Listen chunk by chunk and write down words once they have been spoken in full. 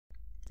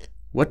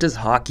What does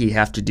hockey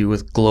have to do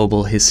with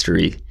global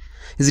history?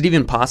 Is it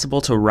even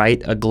possible to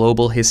write a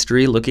global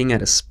history looking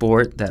at a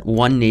sport that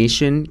one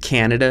nation,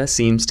 Canada,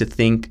 seems to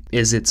think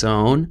is its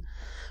own?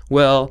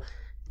 Well,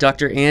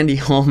 Dr. Andy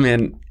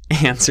Holman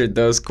answered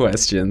those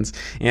questions,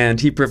 and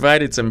he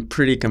provided some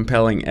pretty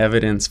compelling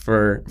evidence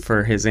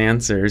for his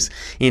answers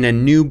in a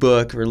new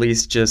book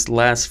released just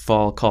last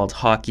fall called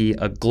Hockey,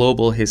 A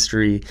Global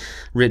History,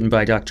 written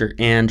by Dr.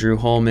 Andrew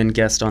Holman,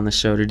 guest on the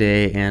show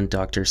today, and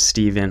Dr.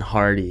 Stephen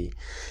Hardy.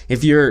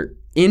 If you're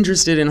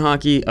interested in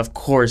hockey, of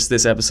course,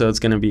 this episode's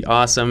going to be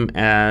awesome,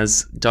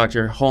 as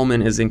Dr.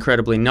 Holman is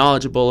incredibly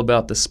knowledgeable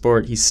about the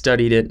sport. He's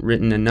studied it,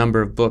 written a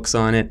number of books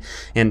on it,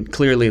 and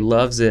clearly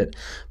loves it.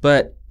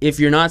 But if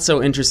you're not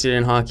so interested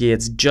in hockey,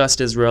 it's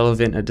just as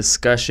relevant a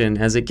discussion,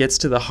 as it gets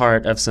to the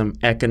heart of some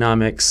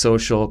economic,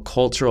 social,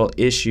 cultural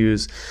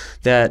issues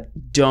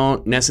that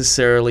don't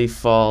necessarily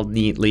fall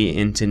neatly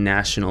into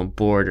national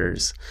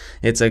borders.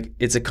 It's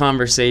a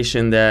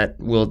conversation that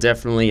will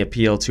definitely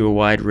appeal to a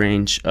wide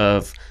range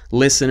of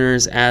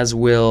listeners, as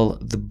will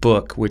the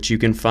book, which you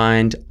can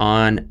find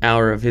on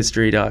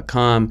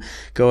hourofhistory.com.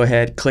 Go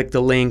ahead, click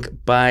the link,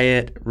 buy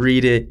it,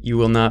 read it. You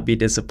will not be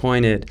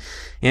disappointed.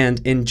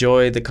 And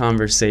enjoy the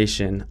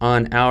conversation.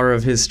 On Hour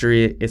of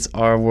History, it's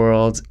our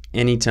world,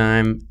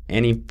 anytime,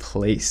 any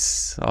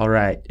place. All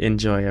right,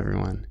 enjoy,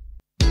 everyone.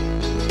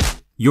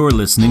 You're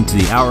listening to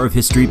the Hour of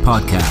History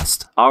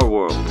podcast. Our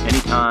world,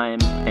 anytime,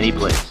 any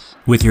place.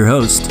 With your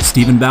host,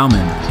 Stephen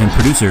Bauman, and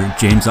producer,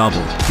 James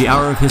Abel. The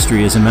Hour of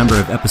History is a member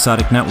of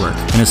Episodic Network,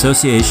 an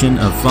association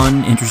of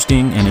fun,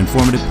 interesting, and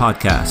informative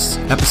podcasts.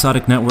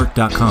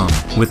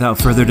 EpisodicNetwork.com. Without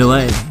further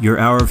delay, your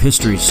Hour of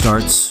History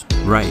starts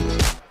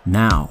right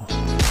now.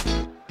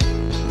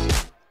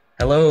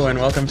 Hello and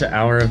welcome to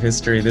Hour of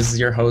History. This is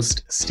your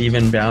host,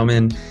 Stephen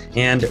Bauman,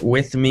 and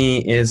with me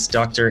is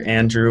Dr.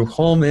 Andrew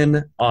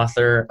Holman,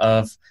 author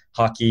of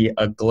Hockey,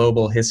 A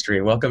Global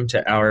History. Welcome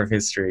to Hour of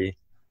History.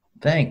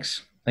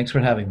 Thanks for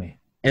having me.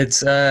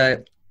 It's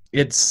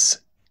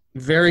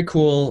very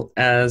cool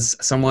as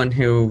someone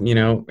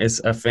who, is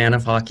a fan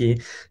of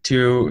hockey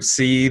to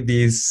see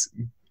these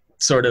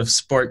sort of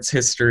sports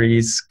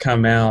histories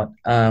come out.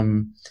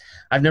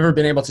 I've never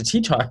been able to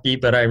teach hockey,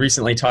 but I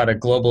recently taught a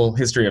global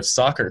history of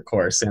soccer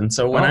course. And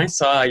so when I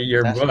saw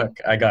your book,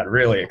 I got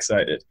really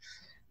excited.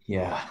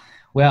 Yeah.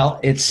 Well,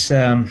 it's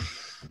been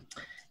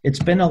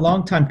a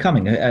long time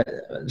coming.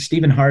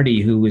 Stephen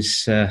Hardy, who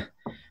was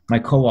my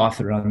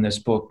co-author on this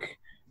book,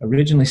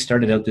 originally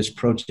started out this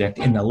project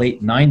in the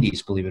late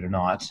 90s, believe it or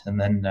not.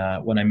 And then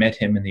when I met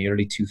him in the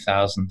early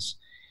 2000s,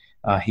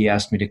 he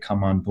asked me to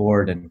come on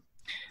board. And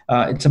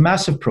it's a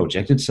massive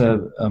project. It's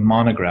a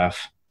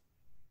monograph,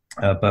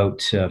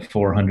 about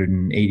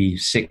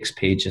 486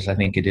 pages, I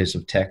think it is,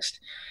 of text.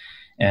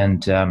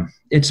 And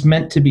it's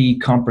meant to be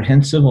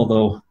comprehensive,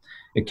 although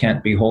it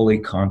can't be wholly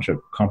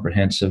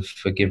comprehensive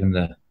given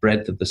the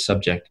breadth of the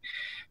subject.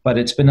 But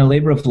it's been a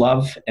labor of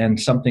love and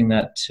something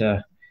that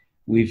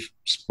we've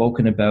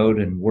spoken about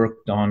and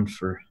worked on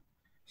for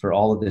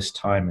all of this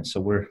time. And so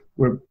we're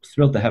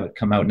thrilled to have it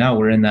come out. Now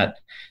we're in that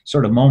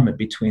sort of moment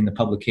between the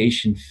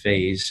publication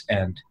phase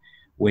and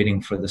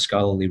waiting for the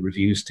scholarly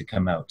reviews to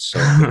come out. So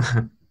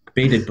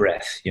bated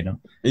breath,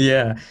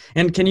 Yeah.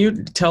 And can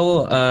you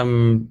tell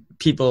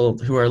people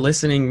who are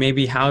listening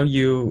maybe how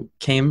you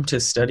came to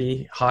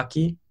study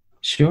hockey?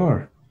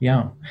 Sure.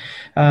 Yeah.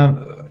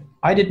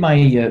 I did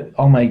my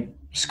all my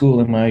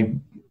school and my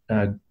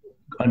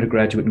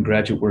undergraduate and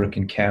graduate work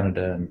in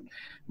Canada, and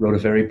wrote a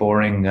very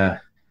boring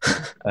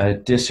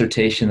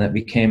dissertation that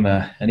became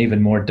an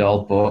even more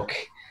dull book.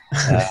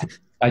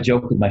 I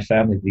joke with my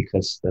family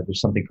because there's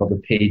something called the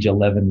page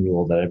 11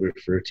 rule that I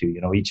refer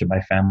to. Each of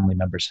my family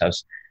members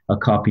has a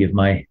copy of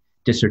my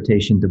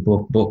dissertation to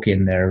book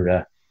in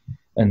their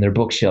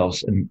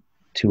bookshelves, and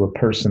to a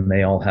person,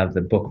 they all have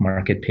the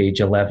bookmark at page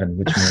 11,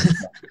 which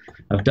means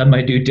I've done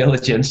my due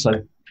diligence.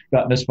 I've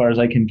gotten as far as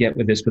I can get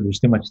with this, but there's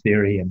too much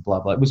theory and blah,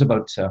 blah. It was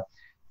about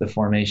the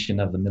formation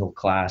of the middle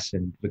class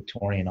in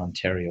Victorian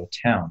Ontario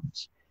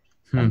towns.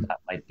 And that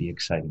might be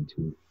exciting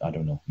to, I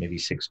don't know, maybe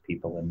 6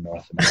 people in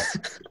North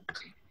America.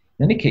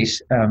 In any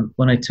case,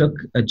 when I took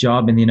a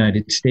job in the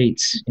United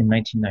States in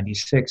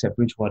 1996 at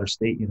Bridgewater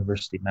State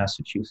University,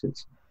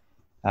 Massachusetts,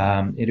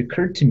 it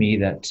occurred to me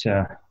that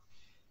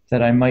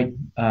I might,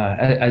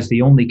 as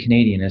the only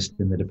Canadianist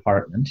in the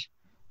department,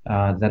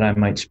 that I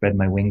might spread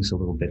my wings a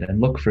little bit and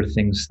look for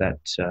things that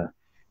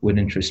would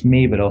interest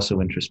me, but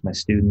also interest my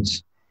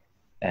students.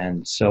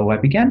 And so I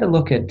began to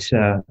look at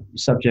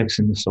subjects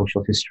in the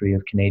social history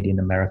of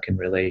Canadian-American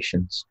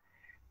relations,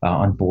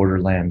 on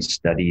borderland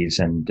studies.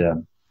 And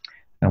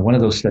one of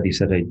those studies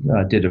that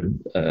I did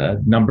a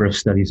number of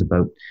studies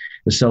about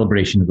the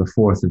celebration of the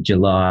 4th of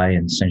July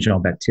and Saint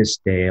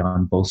Jean-Baptiste Day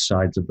on both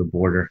sides of the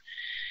border.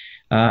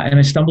 And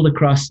I stumbled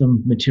across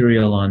some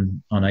material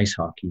on ice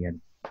hockey,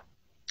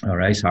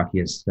 or ice hockey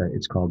as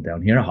it's called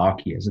down here,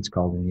 hockey as it's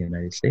called in the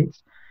United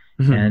States.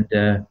 And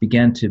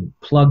began to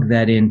plug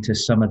that into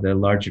some of the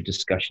larger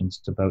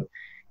discussions about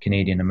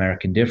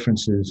Canadian-American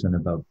differences and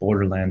about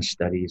borderland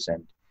studies.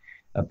 And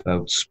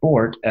about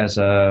sport as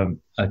a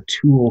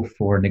tool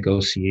for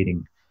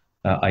negotiating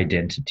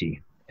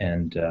identity.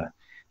 And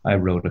I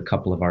wrote a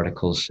couple of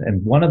articles.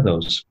 And one of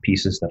those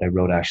pieces that I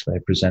wrote, actually, I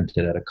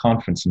presented at a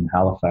conference in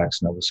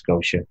Halifax, Nova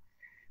Scotia,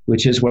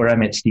 which is where I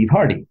met Steve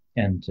Hardy.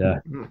 And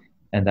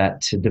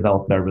that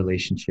developed our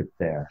relationship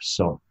there.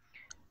 So,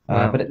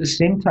 but at the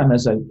same time,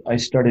 as I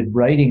started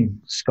writing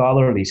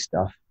scholarly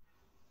stuff,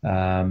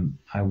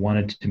 I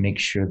wanted to make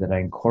sure that I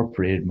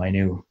incorporated my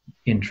new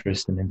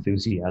interest and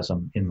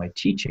enthusiasm in my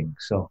teaching.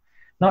 So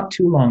not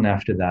too long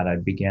after that, I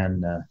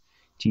began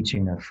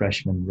teaching a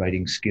freshman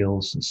writing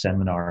skills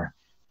seminar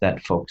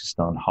that focused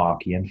on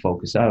hockey and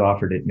focused. I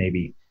offered it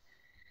maybe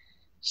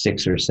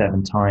 6 or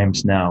 7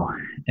 times now.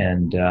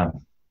 And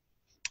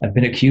I've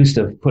been accused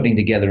of putting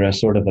together a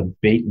sort of a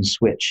bait and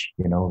switch.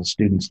 You know, the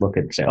students look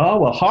at it and say, oh,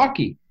 well,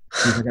 hockey.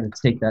 We're going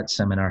to take that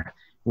seminar.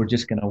 We're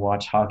just going to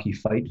watch hockey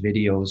fight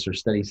videos or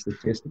study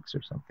statistics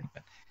or something.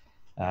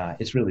 But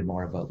it's really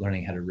more about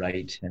learning how to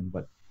write and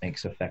what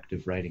makes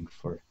effective writing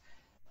for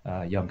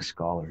young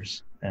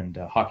scholars. And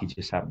hockey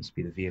just happens to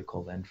be the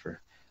vehicle then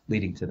for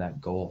leading to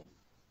that goal.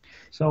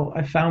 So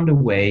I found a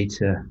way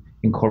to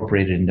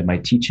incorporate it into my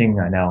teaching.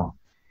 I now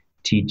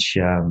teach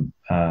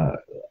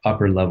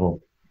upper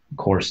level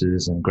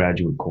courses and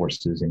graduate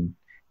courses in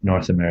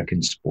North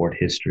American sport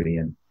history,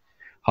 and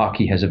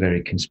hockey has a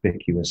very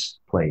conspicuous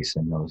place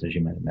in those, as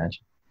you might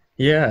imagine.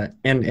 Yeah,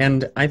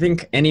 and I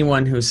think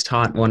anyone who's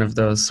taught one of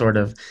those sort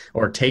of,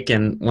 or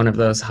taken one of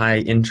those high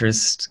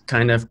interest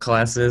kind of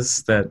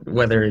classes, that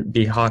whether it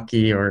be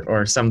hockey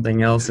or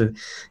something else, it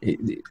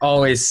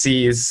always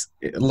sees,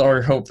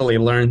 or hopefully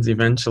learns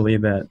eventually,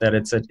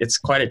 that it's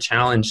quite a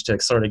challenge to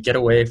sort of get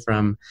away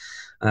from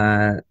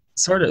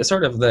sort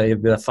of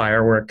the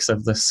fireworks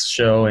of the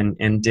show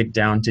and dig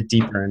down to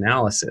deeper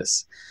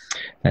analysis.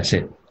 That's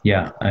it.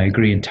 Yeah, I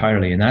agree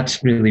entirely. And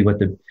that's really what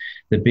the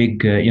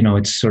big,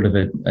 it's sort of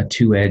a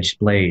two-edged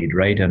blade,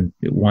 right? On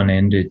one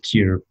end,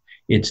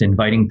 it's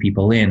inviting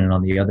people in, and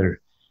on the other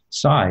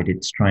side,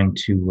 it's trying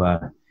to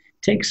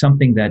take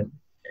something that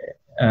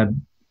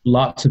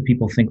lots of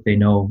people think they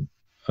know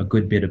a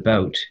good bit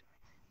about,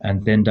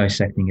 and then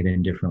dissecting it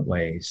in different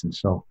ways. And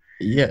so,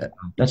 yeah,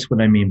 that's what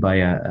I mean by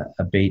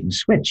a bait and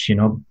switch,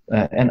 and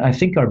I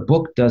think our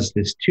book does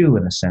this too,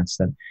 in a sense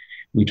that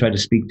we try to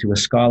speak to a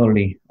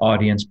scholarly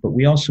audience, but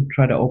we also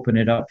try to open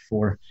it up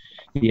for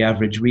the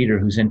average reader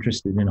who's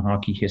interested in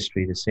hockey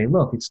history to say,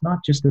 look, it's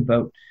not just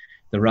about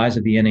the rise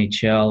of the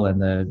NHL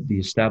and the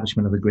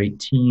establishment of the great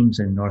teams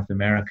in North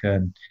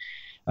America,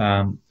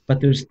 but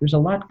there's a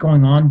lot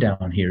going on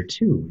down here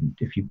too.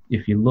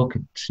 If you look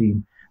and see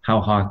how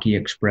hockey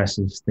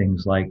expresses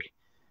things like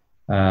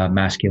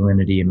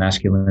masculinity and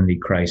masculinity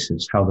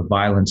crisis, how the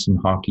violence in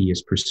hockey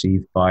is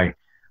perceived by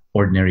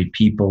ordinary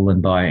people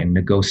and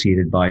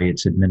negotiated by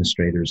its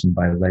administrators and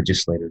by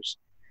legislators,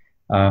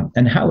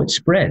 and how it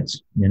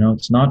spreads.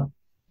 It's not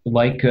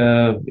like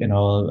an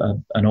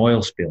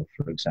oil spill,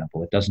 for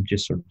example. It doesn't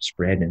just sort of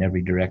spread in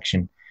every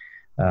direction.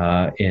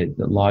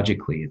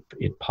 Logically,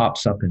 it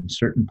pops up in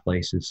certain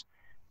places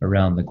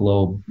around the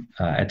globe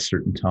at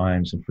certain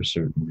times and for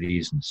certain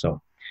reasons.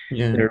 So,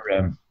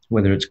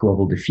 whether it's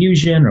global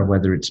diffusion or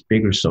whether it's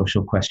bigger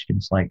social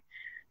questions like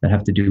that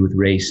have to do with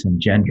race and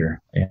gender,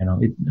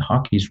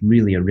 hockey is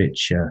really a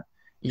rich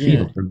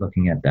field for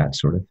looking at that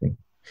sort of thing.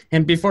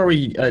 And before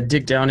we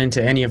dig down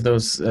into any of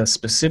those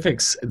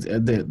specifics,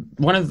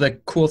 one of the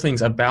cool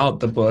things about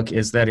the book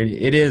is that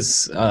it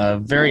is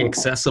very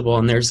accessible,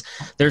 and there's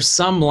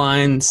some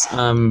lines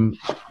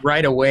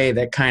right away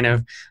that kind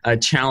of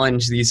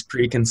challenge these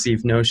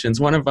preconceived notions.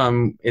 One of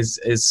them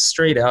is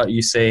straight out.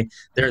 You say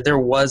there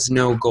was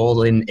no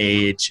golden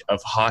age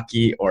of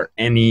hockey or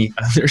any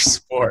other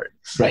sport.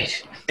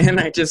 Right. And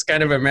I just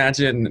kind of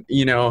imagine,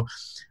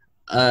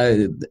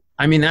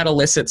 that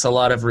elicits a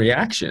lot of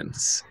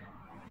reactions.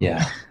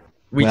 Yeah.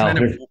 We kind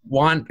of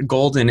want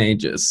golden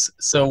ages.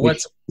 So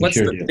what's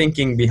the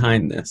thinking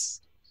behind this?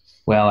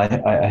 Well,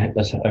 I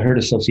heard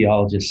a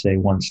sociologist say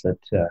once that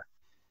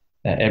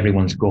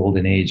everyone's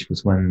golden age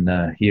was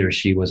when he or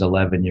she was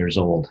 11 years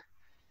old.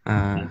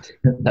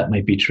 That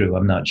might be true.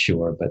 I'm not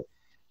sure. But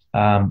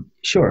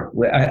sure.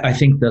 I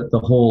think that the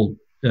whole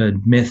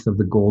myth of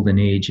the golden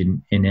age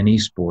in any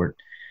sport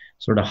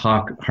sort of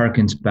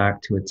harkens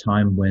back to a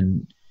time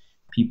when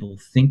people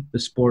think the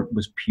sport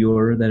was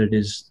purer than it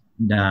is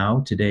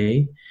now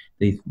today.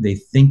 They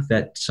think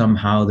that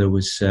somehow there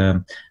was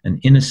an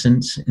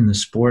innocence in the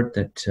sport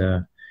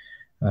that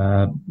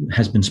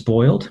has been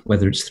spoiled,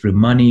 whether it's through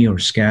money or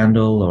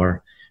scandal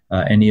or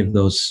any of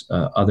those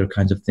other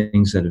kinds of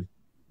things that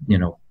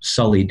have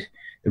sullied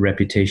the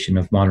reputation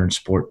of modern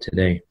sport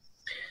today.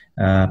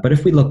 But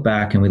if we look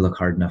back and we look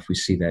hard enough, we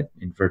see that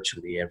in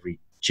virtually every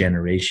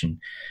generation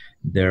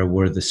there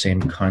were the same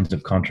kinds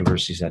of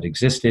controversies that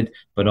existed,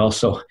 but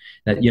also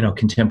that,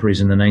 contemporaries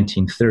in the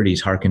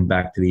 1930s harkened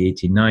back to the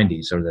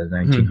 1890s or the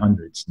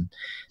 1900s. And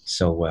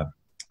so,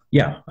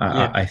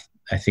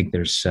 I think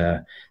there's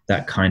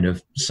that kind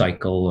of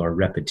cycle or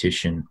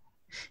repetition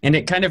And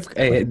it kind of,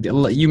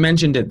 you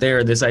mentioned it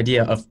there, this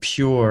idea of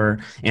pure,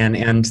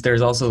 and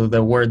there's also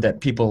the word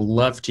that people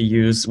love to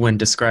use when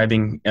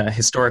describing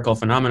historical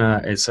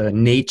phenomena is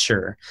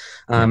nature.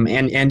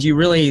 And you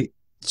really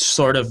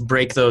sort of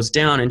break those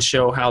down and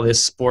show how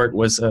this sport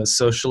was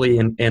socially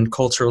and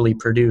culturally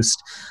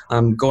produced,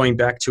 going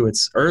back to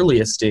its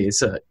earliest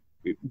days.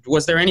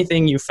 Was there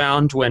anything you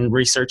found when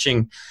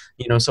researching,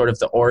 sort of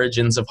the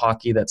origins of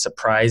hockey that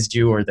surprised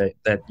you or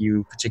that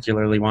you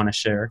particularly want to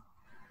share?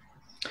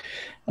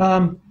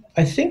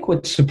 I think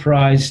what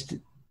surprised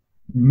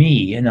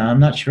me, and I'm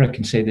not sure I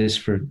can say this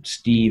for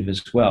Steve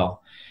as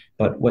well,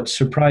 but what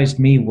surprised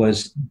me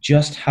was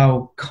just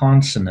how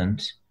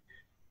consonant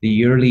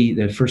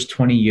the first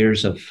 20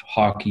 years of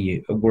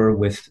hockey were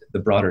with the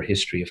broader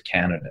history of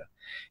Canada.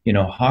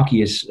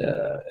 Hockey is,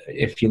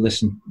 if you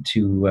listen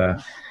to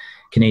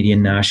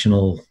Canadian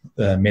national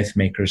myth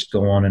makers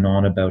go on and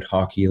on about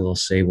hockey, they'll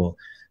say, well,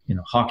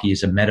 hockey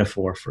is a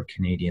metaphor for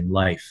Canadian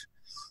life.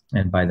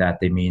 And by that,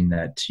 they mean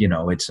that,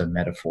 it's a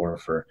metaphor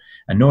for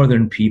a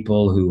northern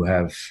people who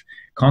have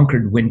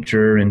conquered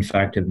winter, in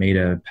fact, have made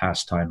a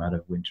pastime out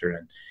of winter.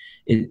 And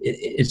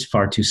it's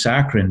far too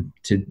saccharine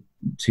to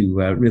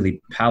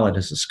really palate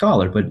as a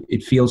scholar, but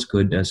it feels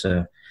good as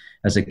a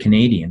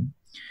Canadian.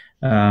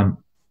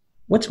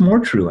 What's more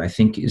true, I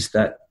think, is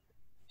that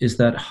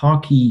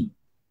hockey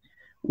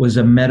was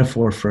a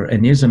metaphor for,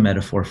 and is a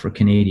metaphor for,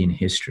 Canadian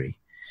history,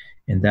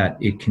 in that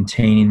it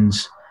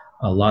contains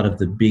a lot of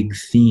the big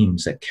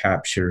themes that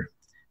capture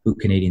who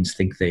Canadians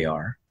think they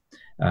are,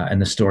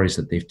 and the stories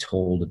that they've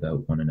told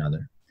about one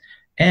another.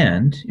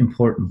 And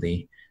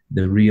importantly,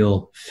 the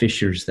real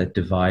fissures that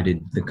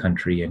divided the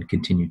country and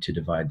continue to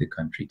divide the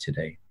country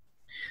today.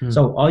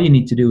 So all you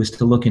need to do is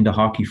to look into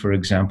hockey, for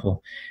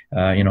example.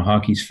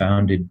 Hockey's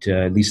founded,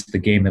 at least the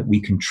game that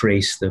we can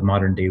trace the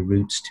modern day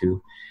roots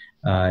to,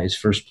 is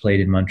first played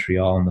in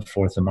Montreal on the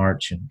 4th of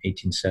March in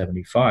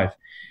 1875.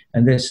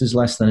 And this is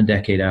less than a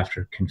decade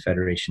after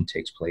Confederation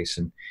takes place,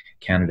 and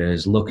Canada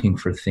is looking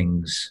for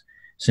things,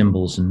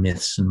 symbols and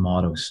myths and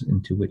mottos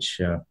into which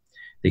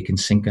they can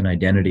sink an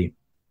identity.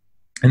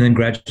 And then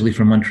gradually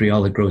from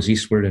Montreal, it grows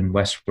eastward and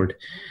westward,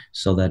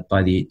 so that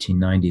by the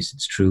 1890s,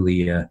 it's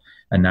truly a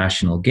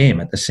national game,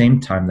 at the same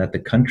time that the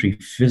country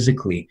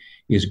physically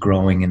is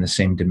growing in the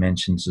same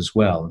dimensions as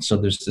well. And so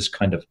there's this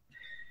kind of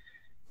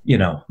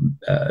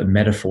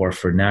metaphor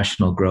for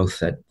national growth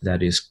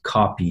that is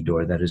copied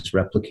or that is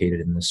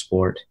replicated in the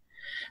sport.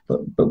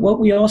 But what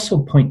we also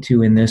point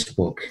to in this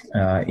book,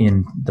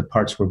 in the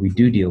parts where we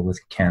do deal with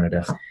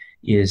Canada,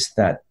 is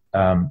that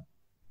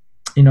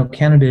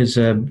Canada is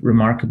a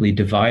remarkably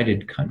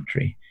divided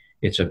country.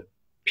 It's a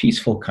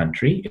peaceful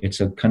country. It's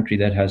a country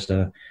that has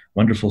a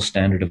wonderful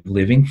standard of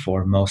living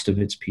for most of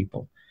its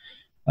people.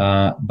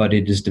 But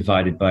it is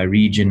divided by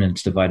region, and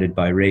it's divided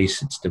by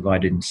race. It's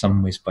divided in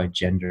some ways by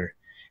gender,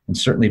 and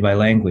certainly by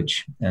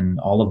language. And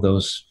all of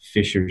those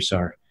fissures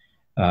are,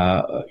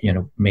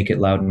 make it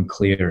loud and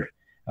clear,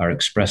 are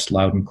expressed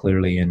loud and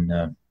clearly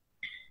in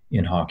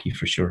hockey,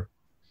 for sure.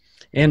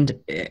 And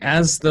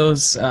as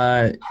those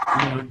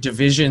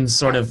divisions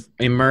sort of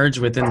emerge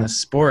within the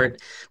sport,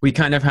 we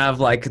kind of have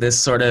like this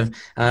sort of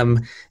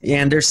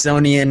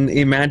Andersonian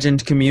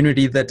imagined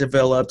community that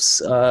develops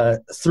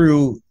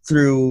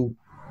through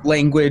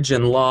language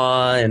and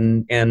law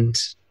and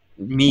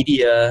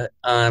media.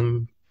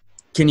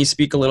 Can you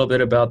speak a little bit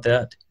about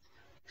that?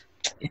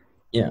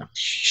 Yeah.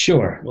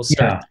 Sure. We'll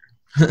start.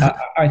 Yeah.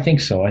 I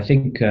think so. I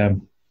think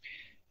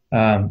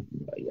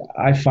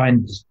I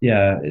find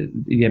the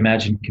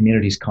imagined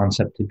communities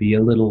concept to be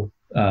a little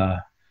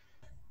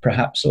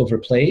perhaps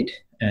overplayed,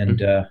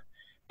 and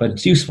but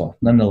it's useful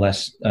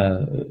nonetheless.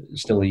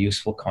 Still a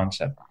useful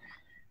concept.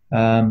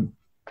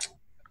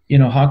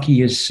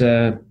 Hockey is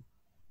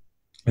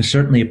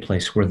certainly a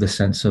place where the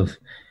sense of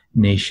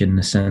nation,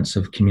 the sense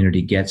of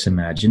community gets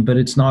imagined, but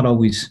it's not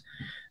always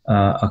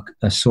a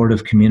sort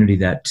of community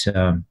that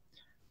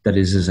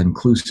is as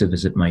inclusive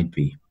as it might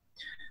be.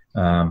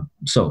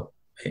 So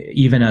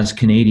even as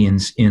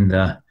Canadians in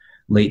the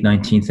late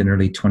 19th and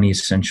early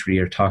 20th century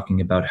are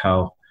talking about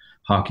how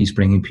hockey's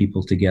bringing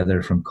people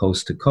together from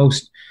coast to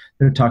coast,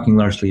 they're talking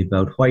largely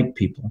about white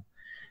people.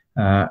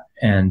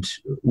 And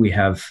we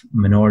have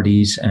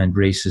minorities and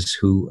races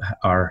who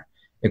are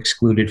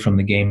excluded from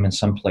the game in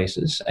some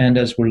places. And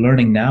as we're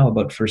learning now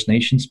about First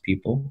Nations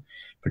people,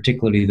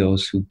 particularly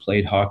those who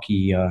played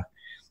hockey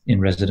in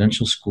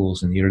residential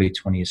schools in the early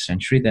 20th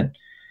century, that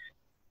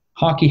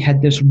hockey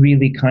had this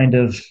really kind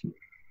of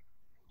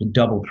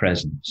double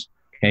presence.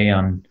 Okay,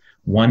 on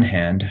one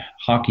hand,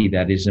 hockey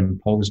that is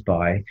imposed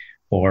by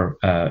or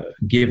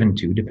given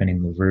to, depending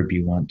on the verb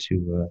you want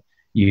to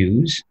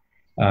use,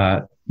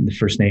 the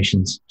First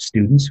Nations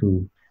students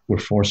who were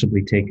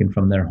forcibly taken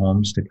from their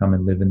homes to come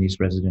and live in these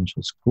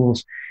residential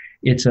schools.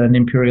 It's an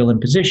imperial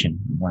imposition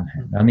on one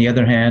hand. On the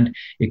other hand,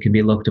 it can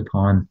be looked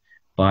upon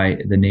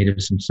by the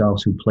natives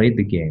themselves who played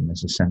the game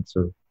as a sense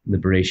of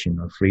liberation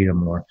or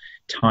freedom or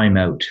time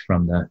out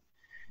from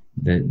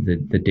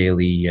the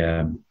daily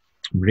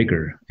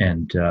rigor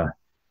and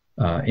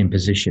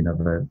imposition of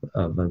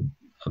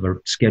a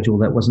schedule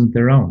that wasn't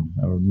their own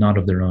or not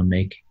of their own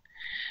making.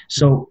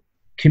 So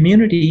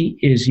community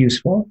is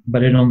useful,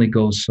 but it only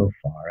goes so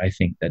far. I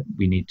think that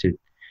we need to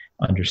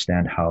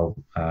understand how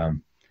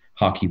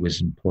hockey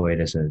was employed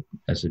as a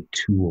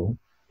tool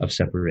of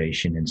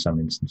separation in some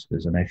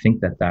instances. And I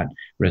think that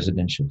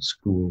residential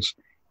schools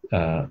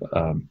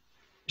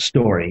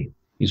story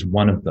is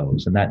one of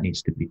those, and that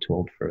needs to be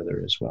told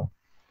further as well.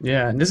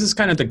 Yeah, and this is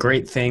kind of the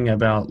great thing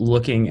about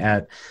looking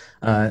at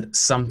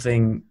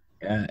something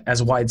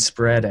as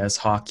widespread as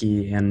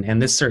hockey,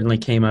 and this certainly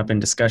came up in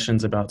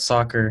discussions about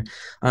soccer.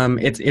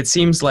 It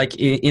seems like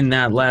in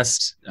that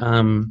last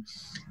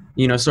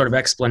sort of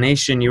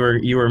explanation, you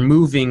were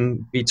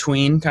moving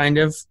between kind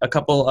of a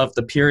couple of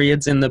the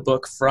periods in the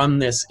book from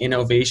this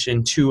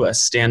innovation to a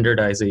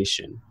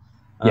standardization.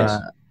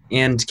 Yes.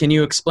 And can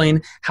you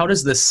explain how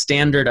does the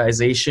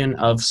standardization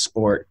of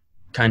sport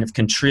kind of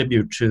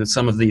contribute to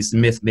some of these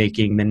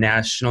myth-making, the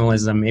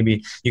nationalism?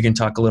 Maybe you can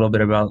talk a little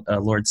bit about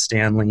Lord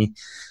Stanley.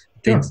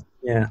 Sure.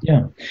 Yeah.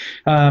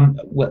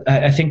 Well,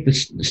 I think the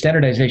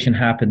standardization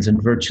happens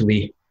in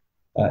virtually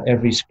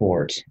every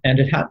sport, and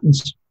it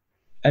happens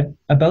at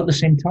about the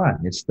same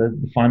time. It's the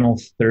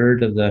final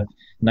third of the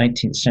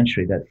 19th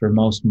century that for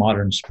most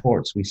modern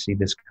sports, we see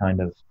this kind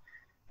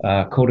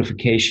of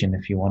codification,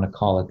 if you want to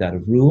call it that,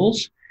 of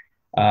rules,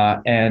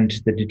 and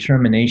the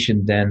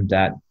determination then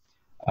that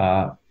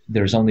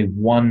there's only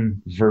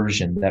one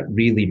version that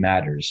really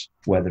matters,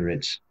 whether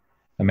it's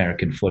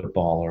American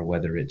football or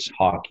whether it's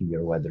hockey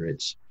or whether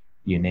it's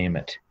you name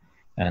it.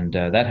 And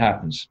that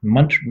happens.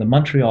 The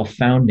Montreal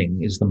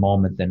founding is the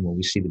moment then when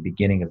we see the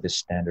beginning of this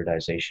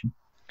standardization.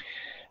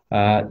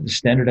 The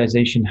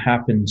standardization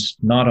happens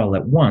not all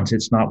at once.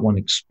 It's not one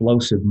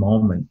explosive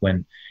moment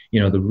when,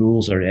 the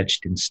rules are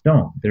etched in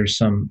stone. There's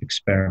some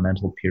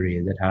experimental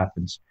period that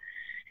happens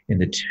in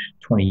the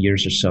 20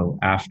 years or so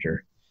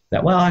after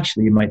that. Well,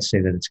 actually, you might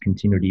say that it's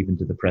continued even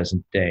to the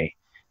present day.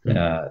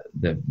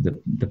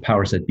 The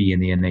powers that be in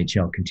the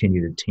NHL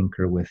continue to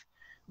tinker with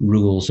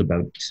rules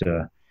about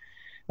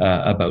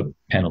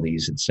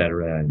penalties,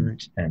 etc.,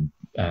 and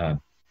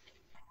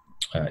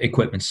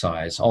equipment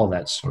size, all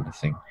that sort of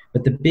thing.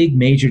 But the big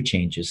major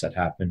changes that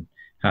happened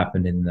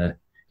in the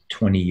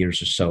 20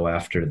 years or so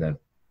after the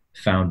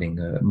founding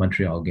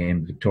Montreal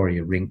game,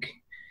 Victoria Rink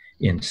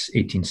in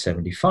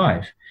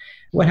 1875.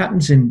 What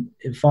happens in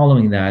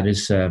following that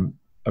is a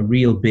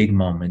real big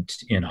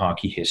moment in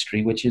hockey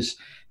history, which is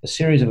a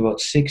series of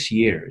about 6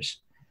 years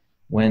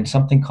when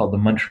something called the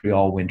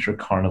Montreal Winter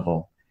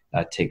Carnival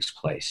takes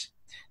place.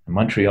 And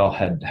Montreal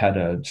had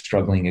a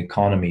struggling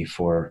economy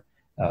for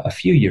a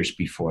few years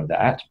before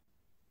that.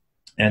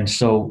 And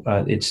so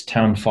its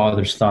town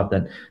fathers thought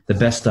that the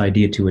best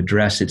idea to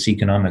address its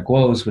economic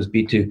woes was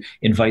to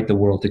invite the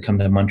world to come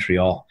to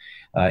Montreal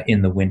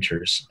in the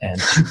winters and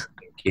to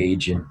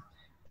engage in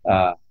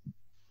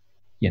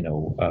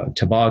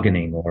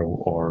tobogganing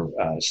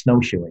or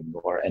snowshoeing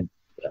and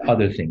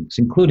other things,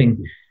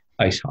 including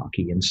ice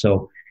hockey. And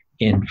so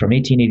from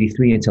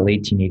 1883 until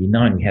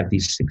 1889, we have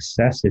these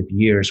successive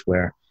years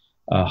where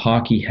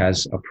hockey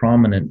has a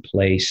prominent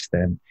place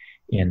then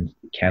in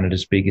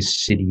Canada's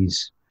biggest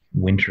cities'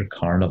 winter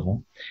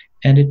carnival,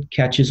 and it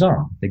catches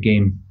on. The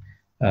game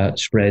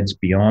spreads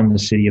beyond the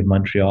city of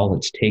Montreal.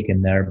 It's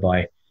taken there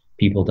by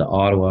people to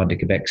Ottawa, to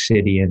Quebec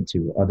City, and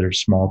to other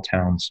small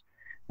towns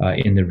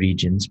in the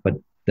regions. But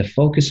the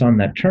focus on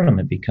that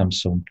tournament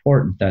becomes so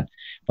important that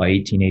by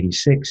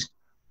 1886,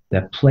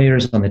 the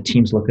players on the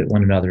teams look at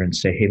one another and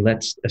say, hey,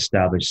 let's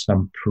establish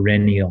some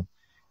perennial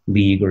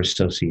league or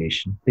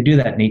association. They do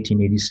that in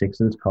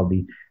 1886. It's called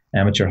the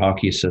Amateur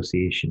Hockey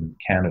Association of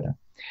Canada.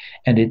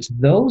 And it's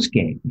those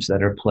games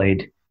that are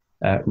played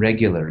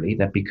regularly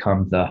that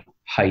become the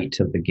height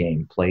of the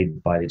game,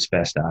 played by its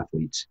best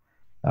athletes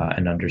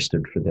and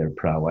understood for their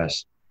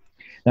prowess.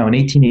 Now, in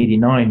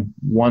 1889,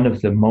 one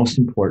of the most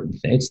important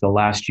things, it's the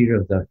last year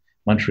of the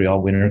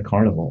Montreal Winter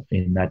Carnival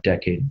in that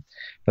decade,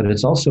 but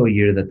it's also a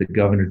year that the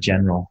Governor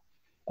General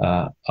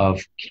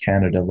of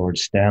Canada, Lord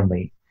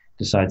Stanley,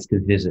 decides to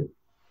visit.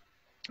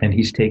 And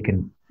he's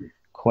taken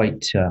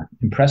quite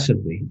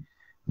impressively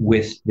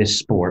with this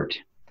sport.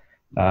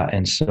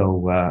 And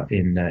so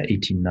in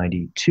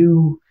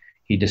 1892,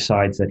 he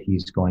decides that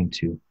he's going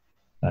to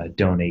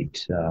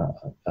donate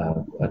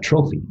a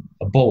trophy,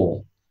 a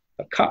bowl,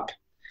 a cup,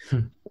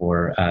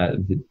 for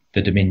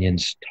the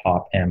Dominion's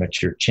top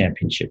amateur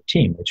championship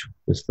team, which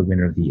was the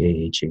winner of the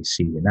AHAC.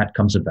 And that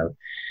comes about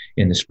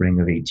in the spring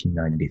of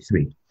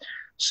 1893.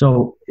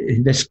 So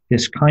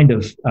this kind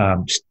of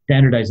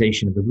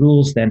standardization of the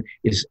rules then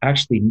is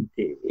actually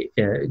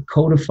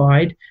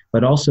codified,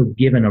 but also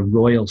given a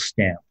royal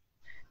stamp.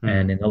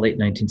 And in the late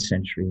 19th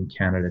century in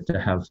Canada, to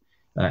have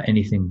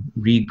anything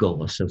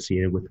regal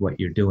associated with what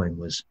you're doing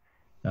was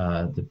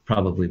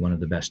probably one of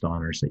the best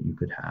honors that you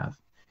could have.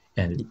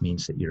 And it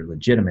means that you're a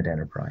legitimate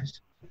enterprise.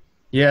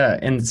 Yeah,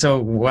 and so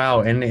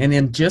wow, and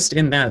then just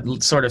in that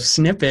sort of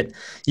snippet,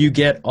 you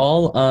get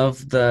all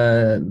of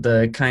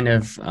the kind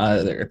of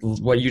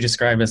what you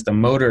describe as the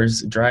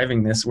motors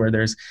driving this, where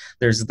there's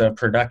the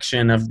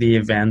production of the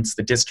events,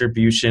 the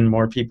distribution,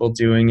 more people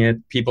doing it,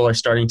 people are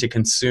starting to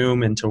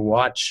consume and to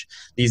watch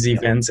these Yeah.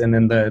 events, and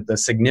then the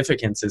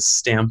significance is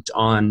stamped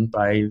on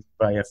by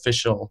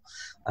official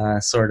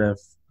sort of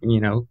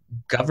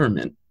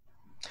government.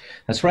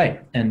 That's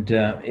right, and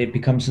it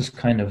becomes this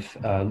kind of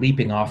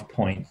leaping off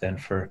point then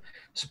for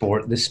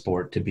this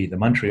sport to be the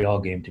Montreal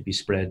game to be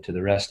spread to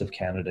the rest of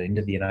Canada,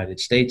 into the United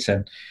States,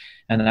 and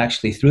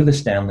actually through the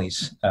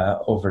Stanleys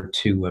over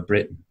to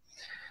Britain.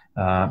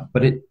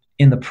 But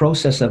in the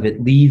process of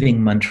it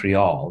leaving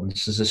Montreal, and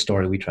this is a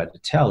story we try to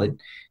tell,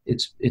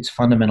 its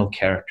fundamental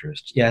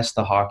characters. Yes,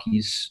 the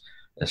hockey's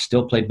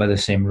still played by the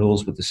same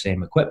rules with the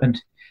same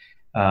equipment,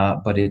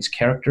 but its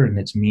character and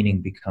its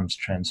meaning becomes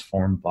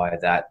transformed by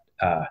that.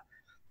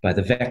 By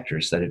the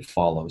vectors that it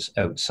follows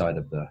outside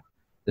of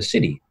the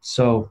city.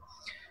 So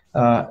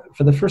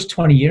for the first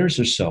 20 years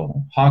or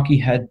so, hockey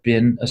had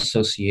been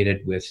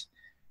associated with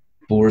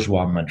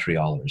bourgeois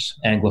Montrealers,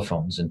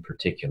 Anglophones in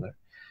particular.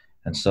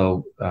 And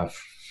so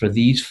for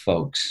these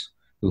folks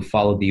who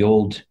followed the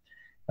old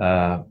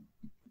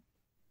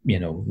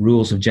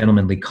rules of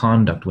gentlemanly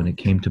conduct when it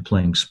came to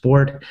playing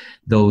sport,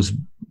 those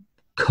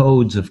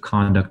codes of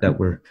conduct that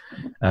were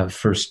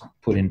first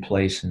put in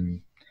place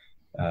in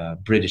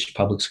British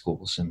public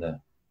schools in the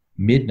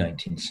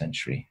mid-19th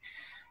century.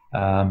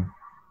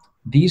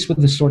 These were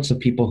the sorts of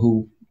people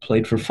who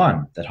played for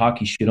fun, that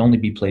hockey should only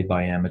be played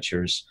by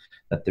amateurs,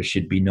 that there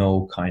should be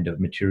no kind of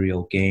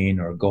material gain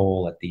or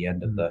goal at the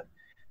end of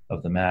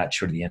the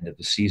match or the end of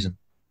the season.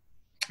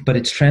 But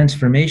its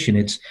transformation,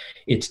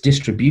 its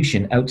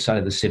distribution outside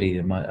of the city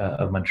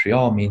of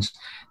Montreal means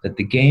that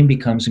the game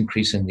becomes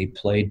increasingly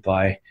played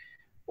by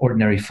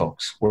ordinary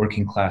folks,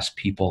 working class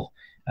people.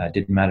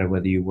 Didn't matter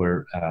whether you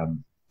were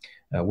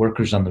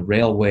workers on the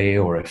railway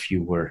or if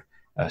you were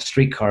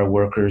streetcar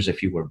workers,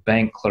 if you were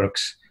bank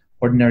clerks.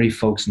 Ordinary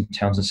folks in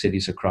towns and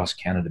cities across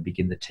Canada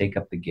begin to take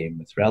up the game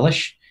with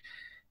relish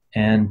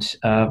and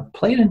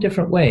play it in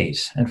different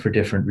ways and for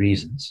different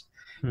reasons.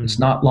 It's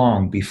not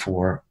long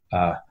before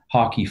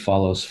hockey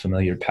follows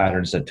familiar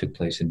patterns that took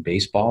place in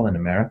baseball in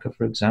America,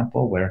 for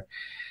example, where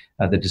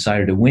the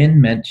desire to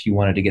win meant you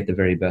wanted to get the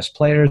very best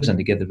players, and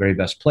to get the very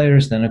best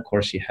players, then of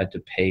course you had to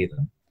pay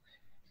them.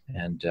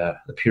 And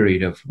the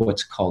period of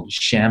what's called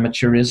sham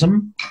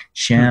amateurism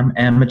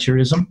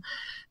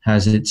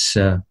has its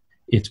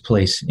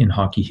place in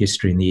hockey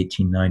history in the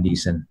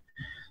 1890s and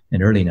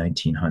early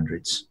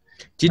 1900s.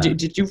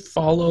 Did you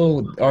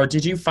follow, or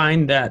did you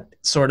find that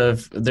sort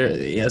of there,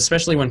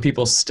 especially when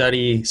people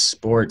study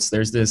sports,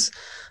 there's this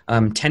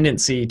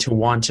tendency to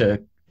want to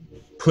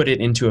put it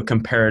into a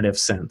comparative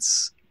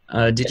sense?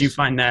 Did you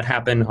find that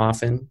happen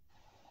often?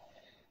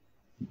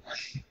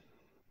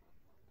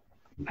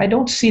 I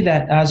don't see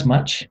that as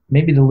much.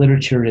 Maybe the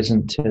literature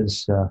isn't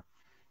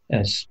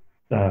as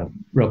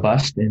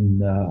robust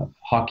in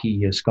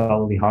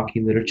scholarly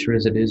hockey literature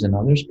as it is in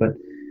others, but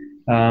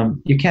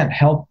you can't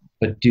help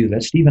but do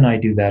that. Steve and I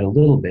do that a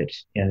little bit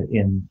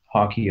in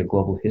Hockey, A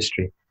Global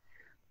History.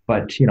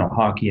 But,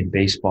 hockey and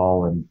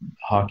baseball and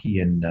hockey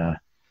and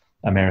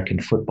American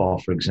football,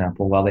 for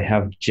example, while they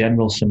have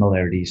general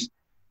similarities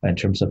in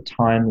terms of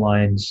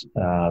timelines,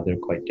 they're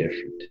quite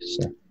different.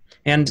 So.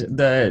 And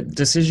the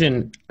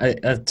decision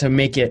to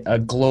make it a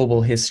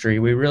global history,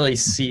 we really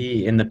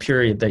see in the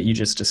period that you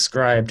just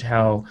described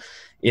how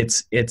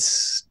it's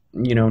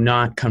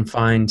not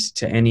confined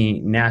to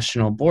any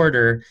national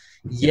border,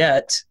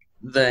 yet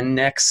the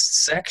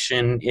next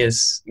section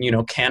is,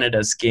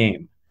 Canada's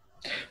game.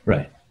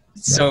 Right.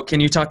 So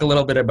can you talk a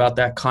little bit about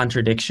that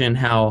contradiction,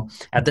 how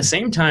at the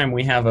same time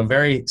we have a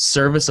very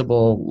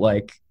serviceable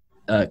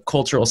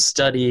cultural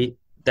study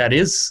that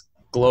is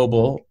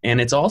global, and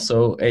it's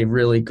also a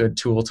really good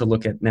tool to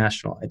look at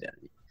national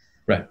identity.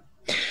 Right.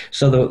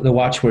 So the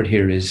watchword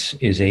here is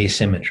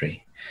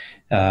asymmetry,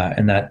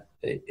 and that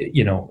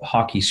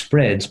hockey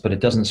spreads, but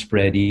it doesn't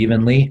spread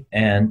evenly,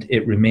 and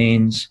it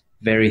remains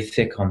very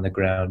thick on the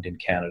ground in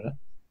Canada.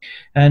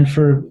 And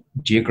for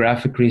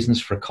geographic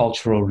reasons, for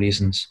cultural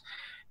reasons,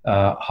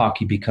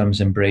 hockey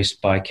becomes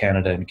embraced by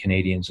Canada and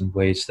Canadians in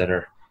ways that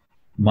are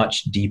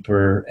much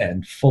deeper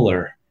and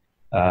fuller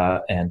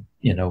and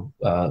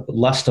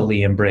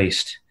lustily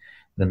embraced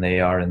than they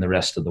are in the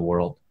rest of the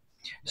world.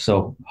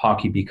 So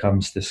hockey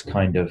becomes this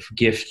kind of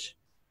gift,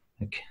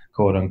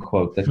 quote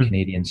unquote, that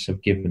Canadians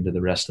have given to the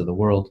rest of the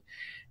world.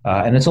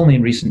 And it's only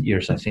in recent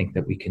years, I think,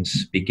 that we can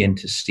begin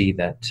to see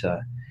that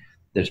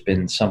there's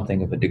been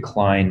something of a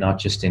decline, not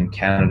just in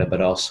Canada,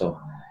 but also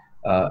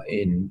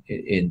in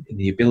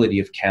the ability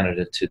of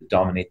Canada to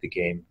dominate the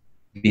game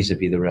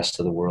vis-a-vis the rest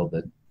of the world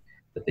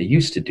that they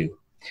used to do.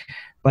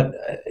 But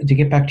to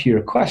get back to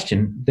your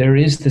question, there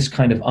is this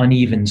kind of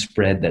uneven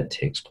spread that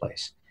takes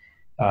place.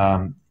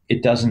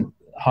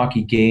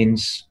 Hockey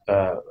gains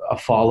a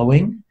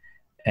following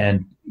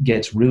and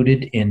gets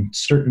rooted in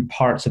certain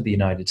parts of the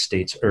United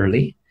States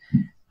early.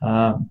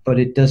 but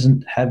it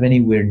doesn't have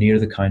anywhere near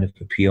the kind of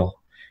appeal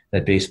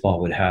that baseball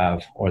would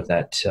have, or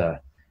that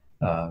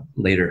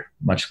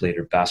much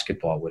later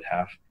basketball would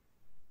have.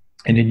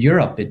 And in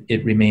Europe,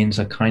 it remains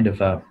a kind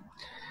of a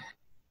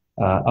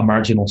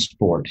marginal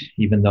sport,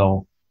 even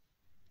though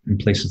in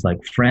places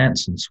like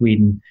France and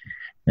Sweden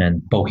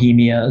and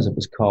Bohemia, as it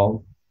was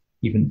called,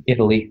 even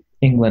Italy,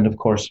 England, of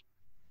course,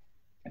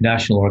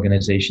 national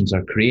organizations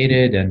are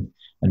created, and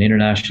an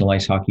International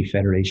Ice Hockey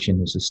Federation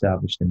was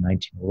established in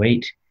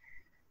 1908.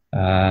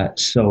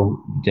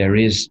 So there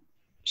is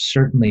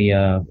certainly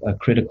a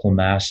critical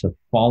mass of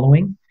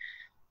following,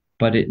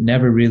 but it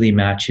never really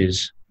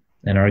matches,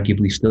 and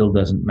arguably still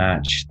doesn't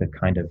match, the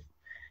kind of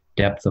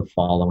depth of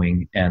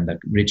following and the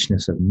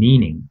richness of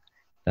meaning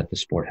that the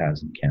sport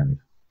has in Canada.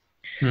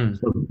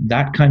 So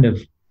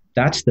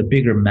that's the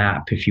bigger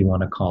map, if you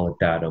want to call it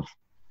that, of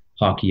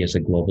hockey as a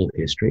global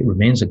history. It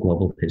remains a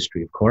global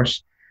history, of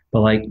course,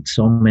 but like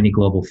so many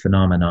global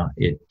phenomena,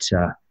 it's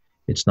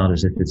not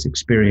as if it's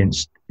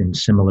experienced in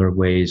similar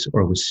ways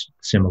or with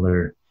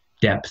similar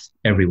depth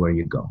everywhere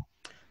you go.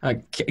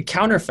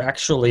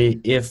 Counterfactually,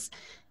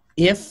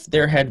 if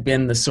there had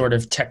been the sort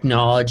of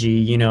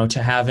technology,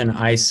 to have an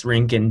ice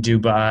rink in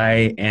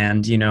Dubai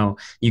and,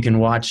 you can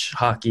watch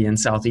hockey in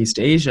Southeast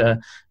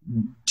Asia,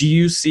 do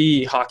you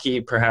see hockey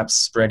perhaps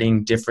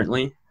spreading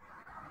differently?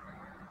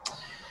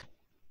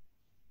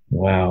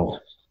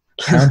 Wow.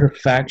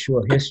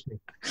 Counterfactual history.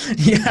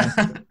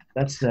 Yeah.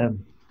 That's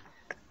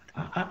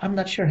I'm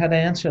not sure how to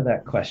answer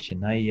that question.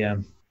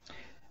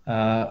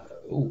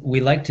 We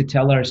like to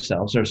tell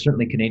ourselves, or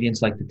certainly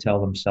Canadians like to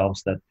tell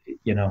themselves, that,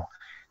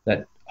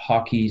 that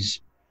hockey's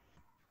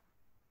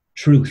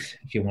truth,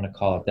 if you want to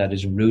call it that,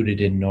 is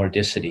rooted in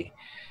Nordicity.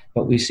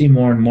 But we see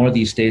more and more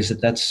these days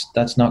that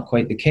that's not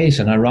quite the case,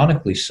 and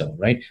ironically so,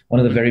 right? One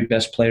of the very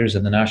best players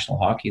in the National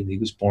Hockey League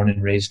was born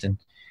and raised in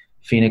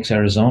Phoenix,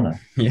 Arizona.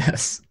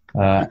 Yes.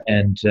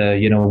 And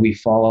we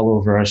fall all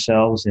over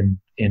ourselves in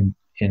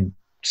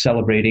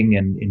celebrating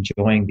and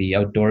enjoying the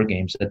outdoor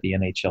games at the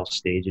NHL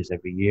stages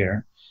every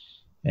year.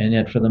 And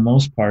yet, for the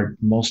most part,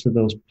 most of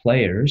those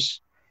players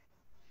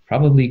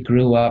probably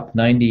grew up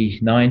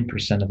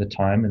 99% of the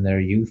time in their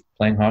youth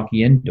playing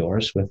hockey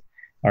indoors with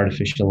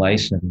artificial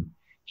ice and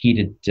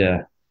heated,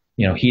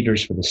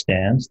 heaters for the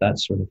stands, that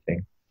sort of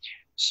thing.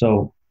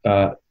 So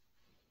the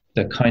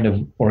kind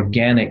of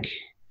organic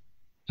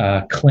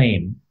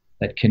claim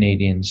that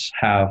Canadians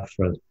have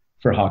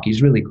for hockey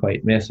is really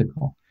quite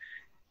mythical.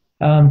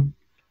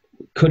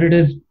 Could it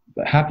have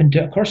happened?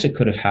 Of course, it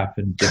could have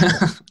happened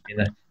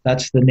differently.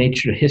 That's the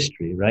nature of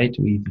history, right?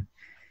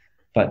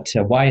 But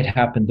why it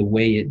happened the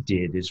way it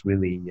did is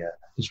really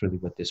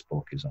what this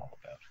book is all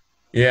about.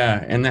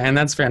 Yeah, and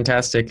that's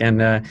fantastic.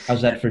 And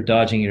how's that for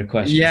dodging your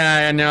question?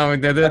 Yeah, I know.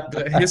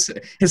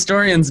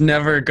 Historians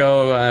never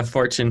go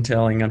fortune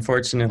telling.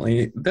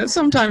 Unfortunately,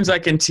 sometimes I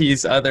can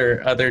tease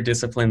other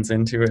disciplines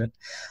into it.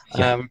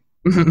 Yeah.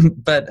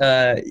 But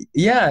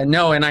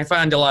and I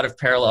find a lot of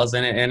parallels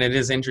in it, and it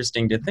is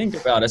interesting to think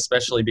about,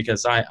 especially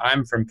because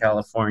I'm from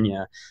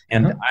California,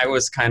 and I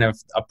was kind of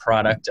a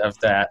product of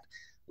that.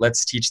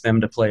 Let's teach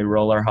them to play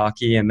roller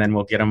hockey, and then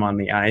we'll get them on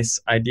the ice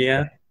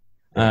idea.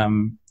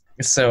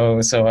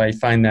 So I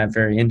find that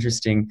very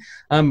interesting.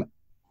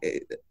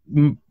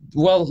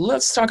 Well,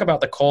 let's talk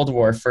about the Cold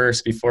War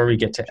first before we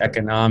get to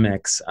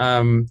economics.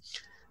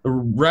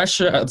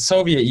 Russia,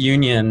 Soviet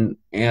Union,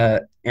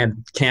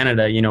 and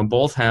Canada,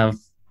 both have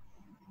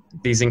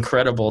these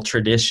incredible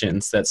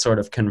traditions that sort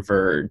of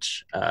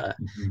converge.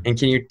 And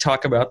can you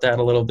talk about that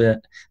a little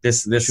bit?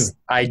 This Sure.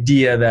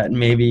 idea that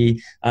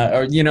maybe,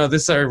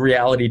 this is a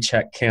reality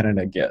check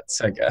Canada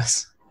gets, I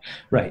guess.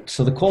 Right.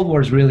 So the Cold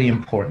War is really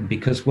important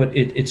because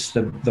it's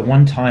the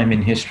one time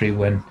in history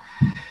when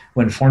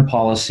foreign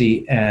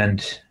policy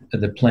and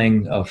the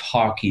playing of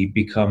hockey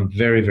become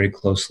very, very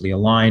closely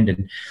aligned.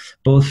 And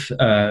both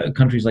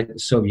countries like the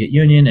Soviet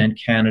Union and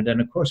Canada,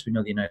 and of course we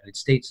know the United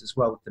States as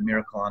well with the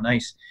Miracle on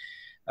Ice,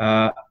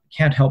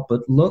 can't help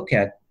but look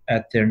at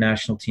their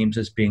national teams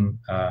as being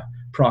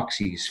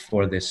proxies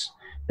for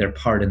their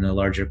part in the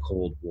larger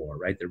Cold War,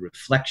 right? They're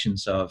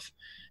reflections of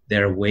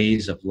their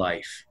ways of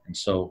life. And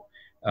so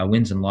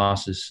wins and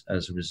losses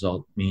as a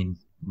result mean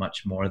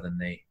much more than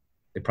they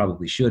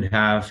probably should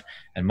have,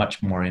 and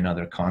much more in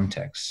other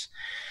contexts.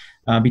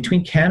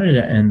 Between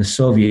Canada and the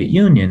Soviet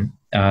Union,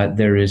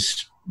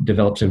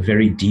 develops a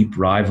very deep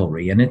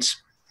rivalry, and it's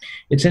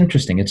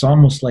interesting. It's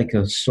almost like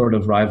a sort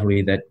of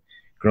rivalry that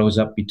grows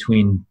up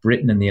between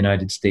Britain and the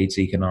United States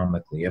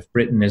economically. If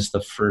Britain is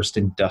the first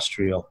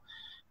industrial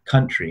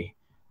country,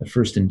 the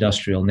first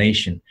industrial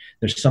nation,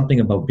 there's something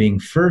about being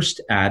first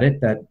at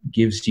it that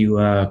gives you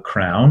a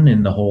crown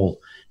in the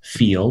whole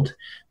field,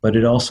 but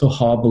it also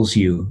hobbles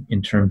you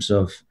in terms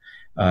of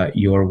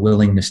your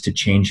willingness to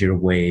change your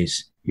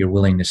ways, your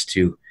willingness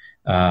to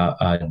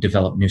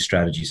develop new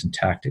strategies and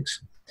tactics.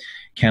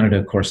 Canada,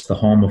 of course, the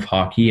home of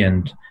hockey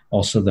and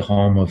also the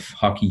home of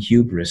hockey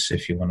hubris,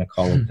 if you want to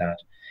call it that.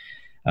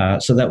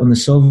 So that when the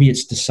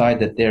Soviets decide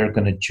that they're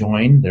going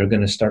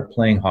to start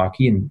playing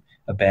hockey and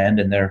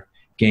abandon their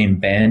game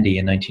bandy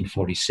in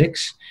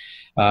 1946.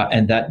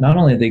 And that not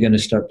only are they going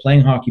to start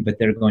playing hockey, but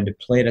they're going to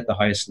play it at the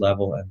highest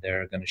level, and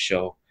they're going to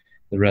show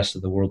the rest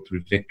of the world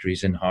through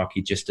victories in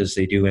hockey, just as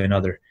they do in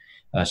other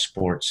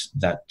sports,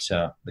 that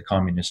the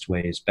communist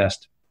way is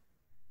best.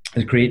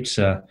 It creates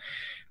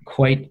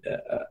quite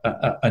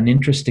an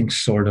interesting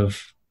sort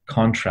of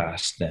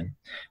contrast then.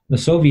 The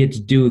Soviets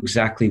do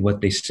exactly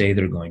what they say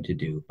they're going to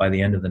do. By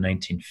the end of the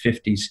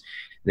 1950s,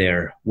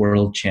 they're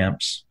world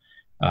champs.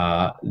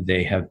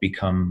 They have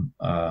become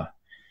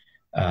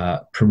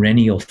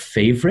perennial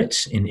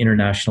favorites in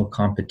international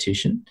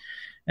competition.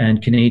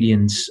 And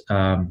Canadians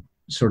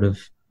sort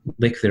of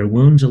lick their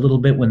wounds a little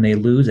bit when they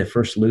lose. They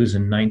first lose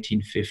in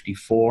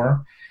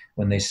 1954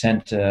 when they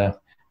sent a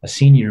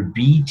senior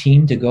B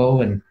team to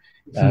go and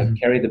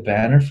carry the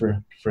banner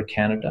for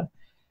Canada.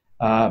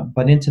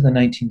 But into the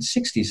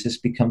 1960s, this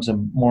becomes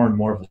more and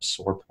more of a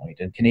sore point.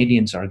 And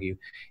Canadians argue,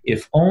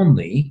 if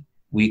only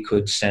we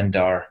could send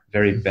our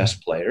very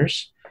best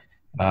players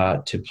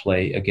to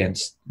play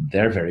against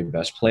their very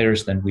best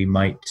players, then we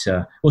might,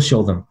 we'll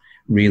show them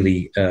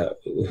really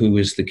who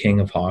is the king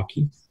of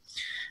hockey.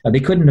 They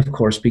couldn't, of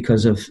course,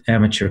 because of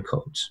amateur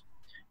codes,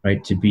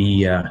 right?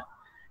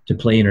 To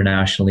play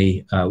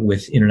internationally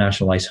with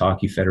International Ice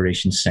Hockey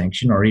Federation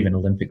sanction or even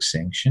Olympic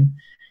sanction,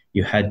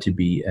 you had to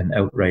be an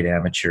outright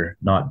amateur,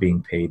 not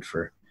being paid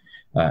for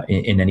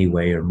in any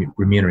way or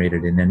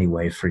remunerated in any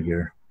way for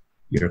your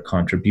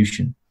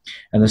contribution.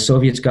 And the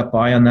Soviets got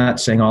by on that,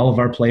 saying all of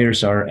our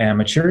players are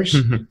amateurs.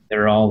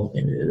 They're all,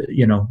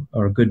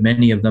 or a good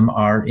many of them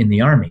are in the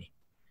army.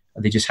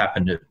 They just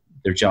happen to,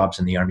 their jobs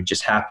in the army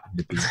just happen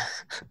to be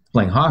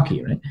playing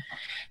hockey, right?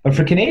 But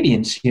for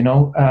Canadians,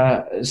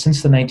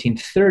 since the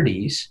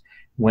 1930s,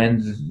 when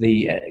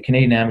the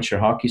Canadian Amateur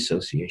Hockey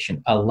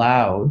Association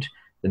allowed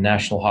the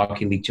National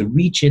Hockey League to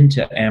reach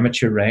into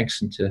amateur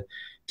ranks and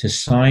to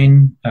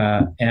sign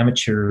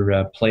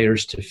amateur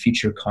players to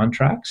future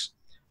contracts,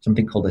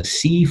 something called a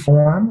C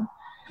form,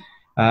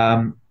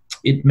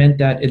 it meant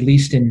that, at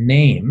least in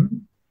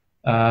name,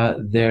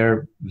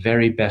 their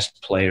very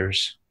best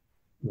players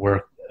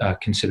were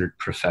considered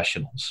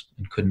professionals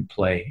and couldn't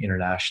play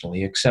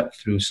internationally except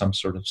through some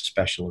sort of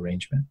special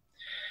arrangement.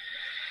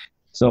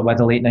 So by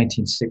the late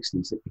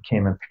 1960s, it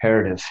became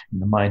imperative in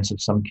the minds of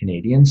some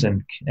Canadians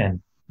and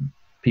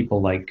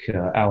people like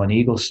Alan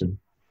Eagleson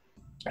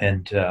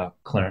and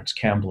Clarence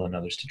Campbell and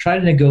others to try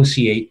to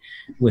negotiate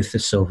with the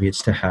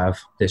Soviets to have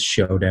this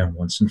showdown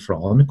once and for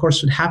all. And of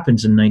course, it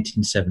happens in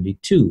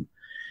 1972.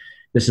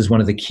 This is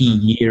one of the key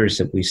years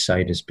that we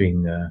cite as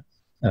being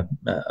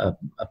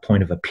a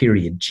point of a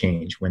period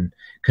change when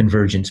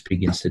convergence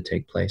begins to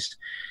take place,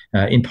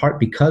 in part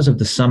because of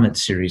the summit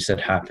series that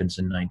happens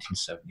in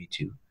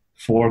 1972.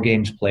 4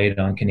 games played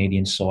on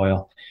Canadian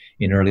soil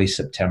in early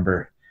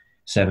September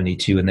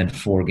 72, and then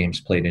 4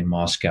 games played in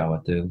Moscow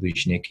at the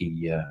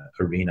Luzhniki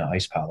Arena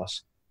Ice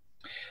Palace.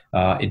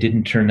 It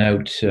didn't turn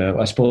out,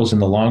 I suppose in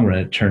the long run,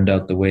 it turned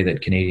out the way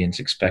that Canadians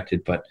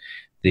expected, but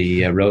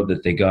the road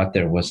that they got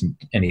there wasn't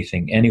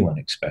anything anyone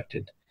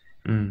expected.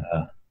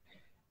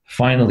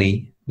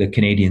 Finally, the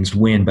Canadians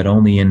win, but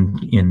only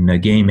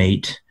in Game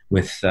 8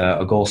 with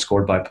a goal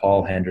scored by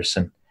Paul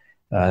Henderson,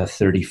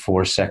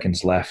 34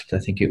 seconds left, I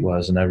think it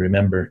was. And I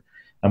remember,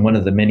 I'm one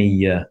of the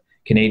many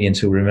Canadians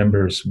who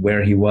remembers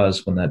where he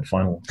was when that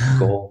final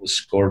goal was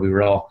scored. We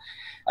were all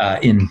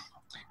in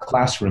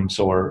classrooms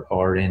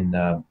or in,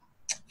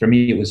 for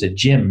me, it was a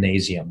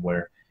gymnasium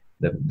where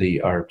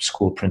our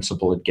school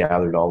principal had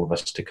gathered all of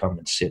us to come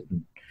and sit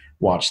and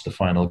watch the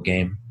final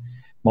game.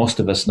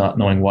 Most of us not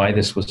knowing why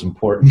this was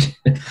important,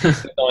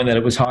 knowing that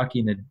it was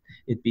hockey and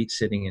it beat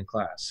sitting in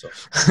class.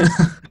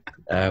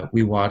 So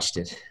we watched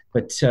it.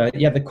 But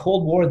the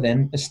Cold War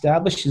then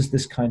establishes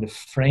this kind of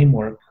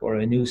framework or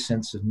a new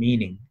sense of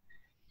meaning.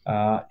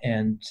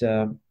 And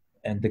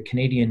the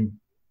Canadian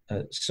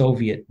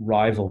Soviet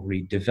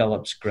rivalry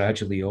develops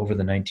gradually over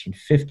the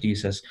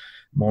 1950s as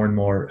more and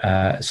more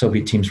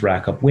Soviet teams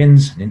rack up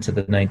wins. And into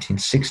the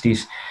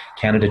 1960s,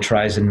 Canada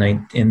tries in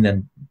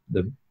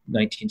the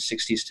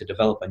 1960s to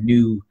develop a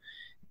new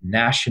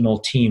national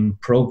team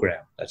program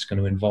that's going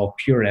to involve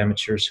pure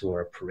amateurs who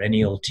are a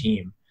perennial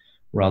team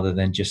rather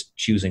than just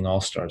choosing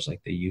all-stars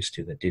like they used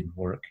to. That didn't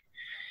work.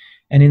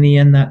 And in the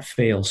end, that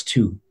fails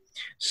too.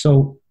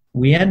 So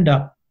we end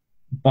up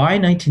by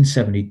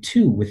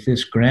 1972 with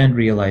this grand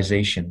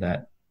realization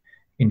that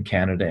in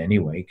Canada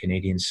anyway,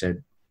 Canadians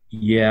said,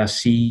 yeah,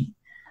 see,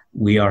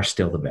 we are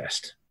still the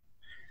best.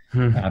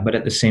 But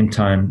at the same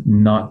time,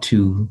 not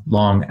too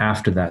long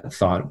after that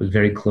thought, it was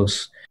very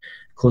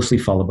closely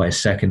followed by a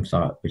second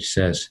thought, which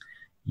says,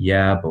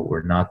 yeah, but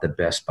we're not the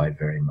best by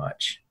very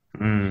much.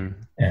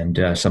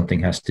 And something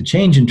has to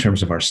change in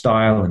terms of our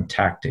style and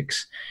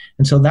tactics.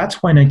 And so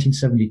that's why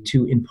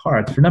 1972, in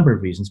part, for a number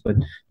of reasons, but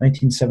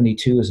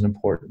 1972 is an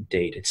important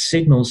date. It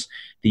signals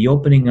the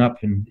opening up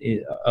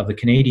of the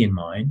Canadian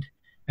mind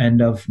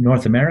and of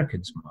North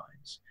Americans'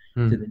 minds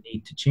to the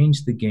need to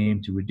change the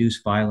game, to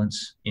reduce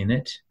violence in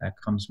it. That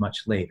comes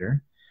much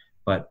later,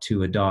 but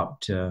to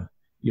adopt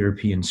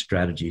European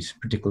strategies,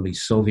 particularly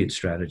Soviet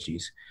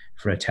strategies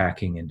for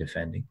attacking and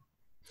defending.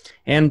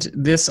 And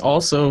this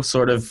also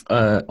sort of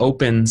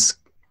opens,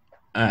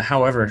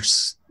 however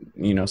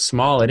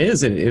small it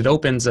is, it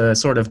opens a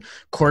sort of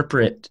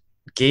corporate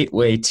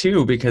gateway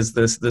too, because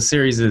the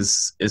series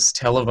is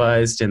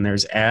televised and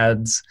there's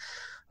ads.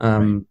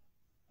 Right.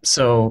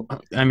 So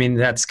I mean,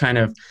 that's kind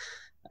of,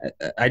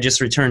 I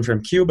just returned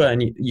from Cuba,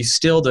 and you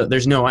still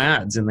there's no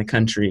ads in the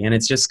country, and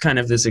it's just kind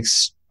of this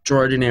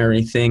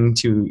extraordinary thing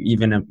to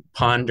even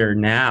ponder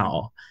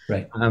now.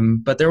 Right.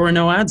 But there were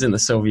no ads in the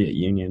Soviet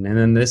Union, and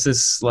then this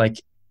is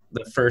like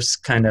the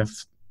first kind of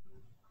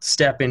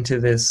step into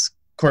this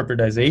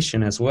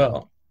corporatization as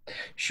well.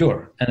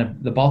 Sure,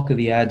 and the bulk of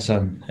the ads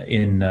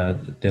in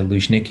the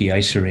Luzhniki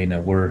Ice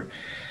Arena were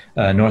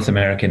North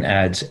American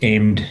ads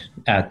aimed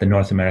at the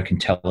North American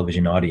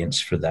television audience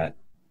for that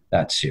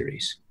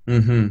series.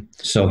 Mm-hmm.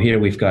 So here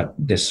we've got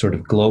this sort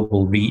of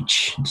global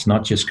reach. It's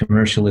not just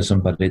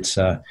commercialism, but it's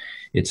a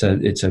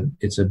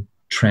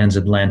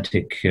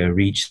transatlantic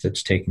reach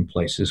that's taking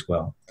place as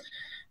well,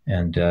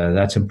 and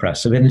that's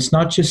impressive. And it's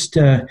not just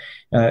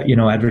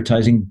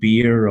advertising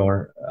beer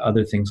or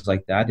other things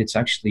like that. It's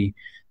actually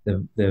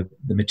the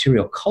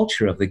material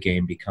culture of the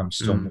game becomes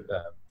so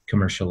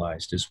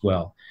commercialized as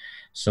well.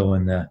 So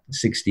in the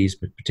 60s,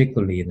 but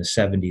particularly in the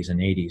 70s and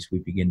 80s, we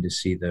begin to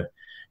see the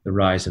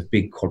rise of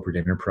big corporate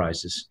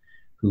enterprises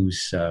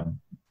whose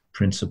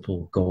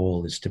principal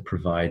goal is to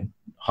provide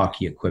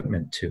hockey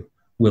equipment to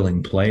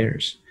willing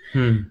players.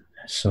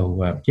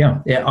 So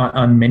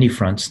on many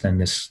fronts, then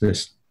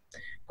this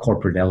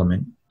corporate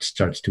element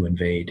starts to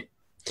invade.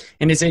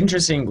 And it's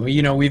interesting,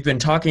 we've been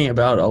talking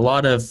about a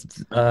lot of,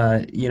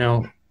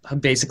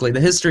 basically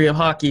the history of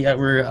hockey.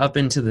 We're up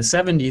into the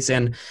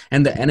 70s,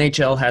 and the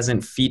NHL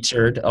hasn't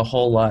featured a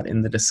whole lot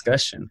in the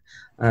discussion.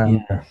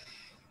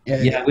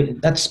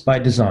 That's by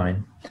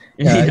design.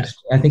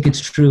 I think it's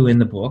true in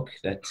the book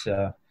that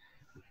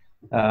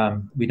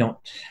we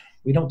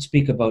don't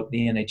speak about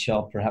the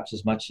NHL perhaps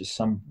as much as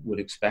some would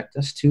expect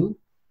us to,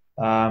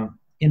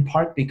 in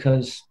part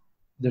because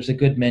there's a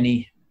good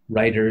many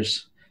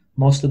writers,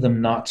 most of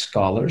them not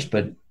scholars,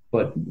 but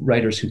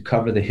writers who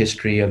cover the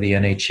history of the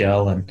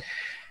NHL, and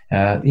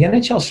the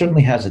NHL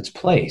certainly has its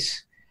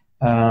place.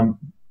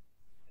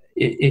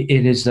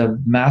 It is a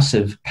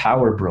massive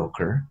power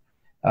broker,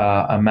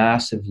 a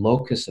massive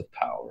locus of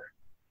power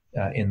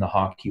in the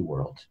hockey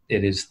world.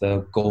 It is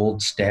the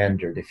gold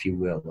standard, if you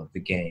will, of the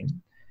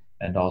game,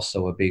 and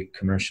also a big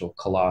commercial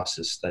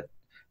colossus that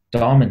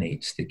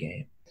dominates the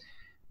game.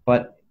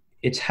 But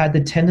it's had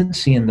the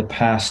tendency in the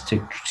past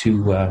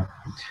to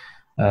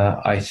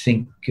I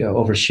think,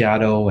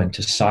 overshadow and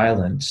to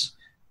silence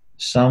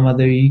some of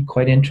the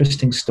quite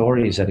interesting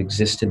stories that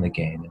exist in the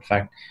game. In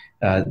fact,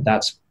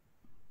 that's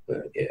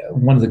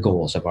one of the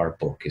goals of our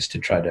book, is to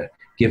try to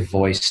give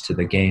voice to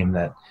the game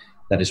that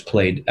is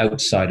played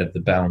outside of the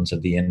bounds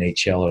of the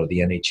NHL or the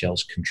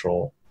NHL's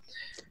control.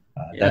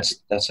 That's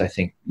I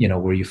think,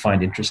 where you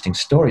find interesting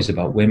stories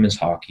about women's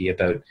hockey,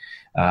 about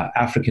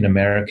African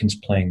Americans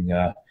playing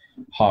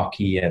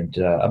hockey, and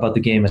about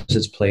the game as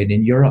it's played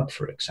in Europe,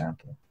 for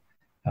example.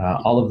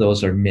 All of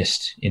those are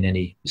missed in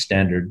any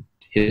standard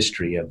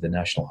history of the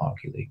National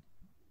Hockey League.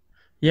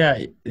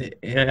 Yeah,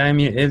 I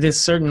mean, it is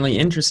certainly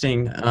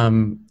interesting,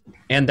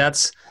 and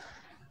that's.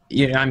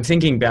 I'm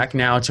thinking back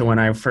now to when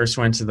I first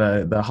went to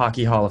the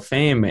Hockey Hall of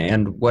Fame,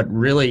 and what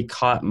really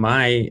caught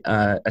my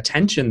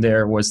attention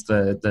there was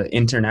the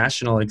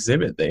international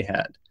exhibit they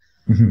had.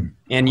 Mm-hmm.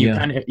 And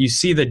you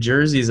see the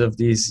jerseys of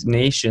these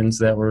nations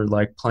that were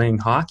like playing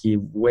hockey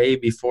way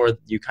before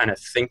you kind of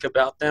think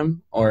about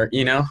them, or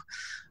right.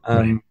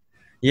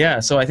 Yeah.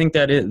 So I think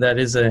that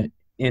is an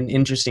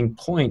interesting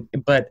point,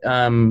 but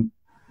on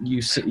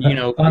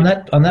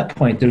that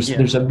point,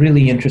 there's a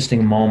really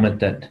interesting moment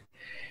that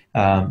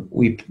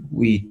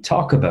we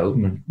talk about,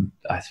 and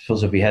I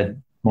suppose if we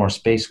had more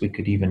space, we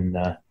could even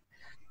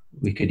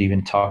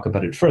talk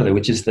about it further,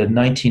 which is the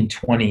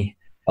 1920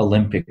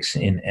 Olympics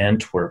in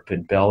Antwerp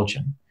in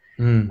Belgium,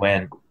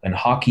 when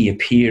hockey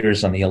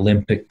appears on the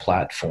Olympic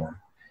platform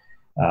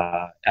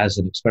as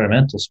an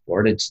experimental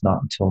sport. It's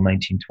not until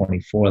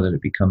 1924 that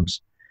it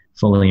becomes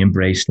fully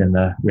embraced in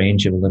the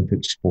range of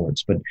Olympic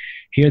sports. But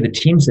here, the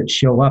teams that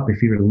show up,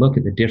 if you were to look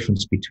at the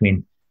difference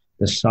between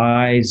the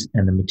size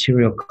and the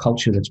material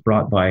culture that's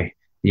brought by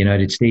the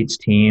United States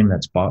team,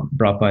 that's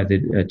brought by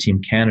the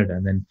Team Canada,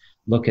 and then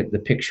look at the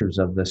pictures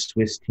of the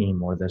Swiss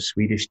team or the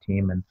Swedish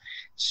team and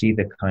see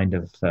the kind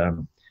of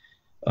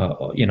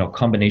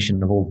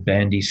combination of old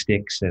bandy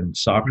sticks and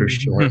soccer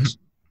shorts.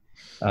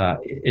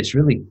 It's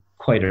really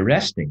quite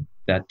arresting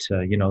that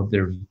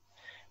they're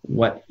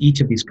what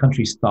each of these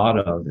countries thought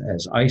of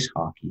as ice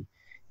hockey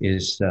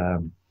is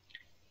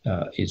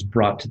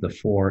brought to the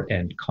fore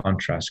and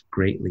contrasts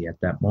greatly at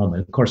that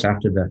moment. Of course,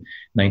 after the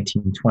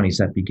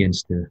 1920s,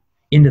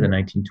 into the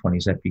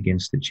 1920s, that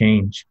begins to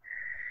change.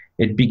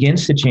 It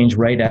begins to change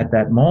right at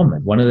that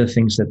moment. One of the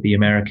things that the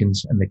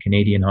Americans and the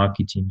Canadian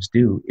hockey teams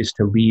do is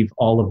to leave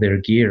all of their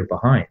gear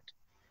behind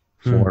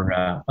for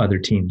other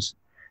teams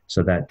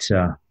so that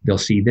they'll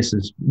see this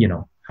is,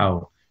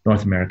 how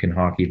North American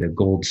hockey, the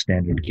gold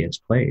standard, gets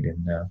played.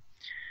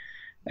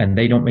 And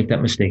they don't make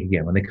that mistake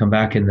again. When they come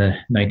back in the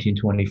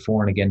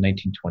 1924 and again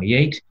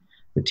 1928,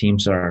 the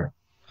teams are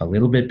a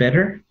little bit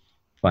better,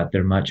 but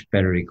they're much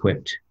better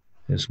equipped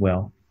as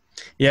well.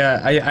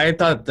 Yeah, I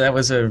thought that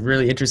was a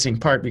really interesting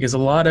part, because a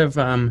lot of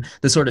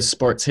the sort of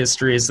sports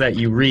histories that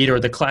you read, or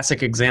the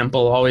classic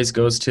example, always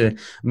goes to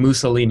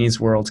Mussolini's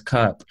World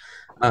Cup.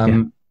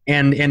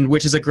 And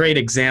which is a great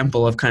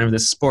example of kind of the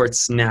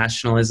sports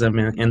nationalism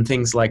and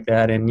things like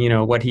that, and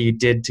what he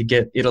did to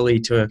get Italy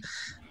to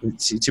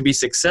be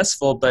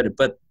successful.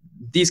 But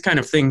these kind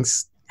of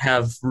things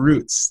have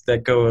roots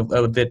that go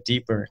a bit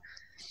deeper.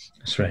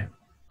 That's right.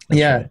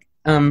 Right.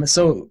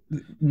 So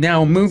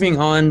now moving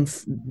on,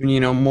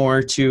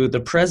 more to the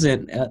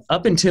present,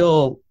 up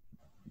until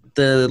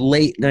the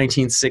late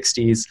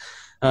 1960s,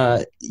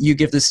 you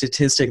give the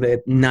statistic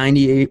that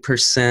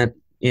 98%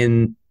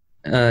 in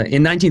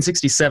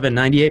 1967,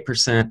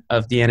 98%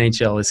 of the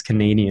NHL is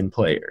Canadian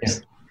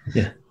players.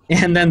 Yeah.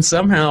 And then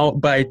somehow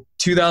by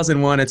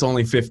 2001, it's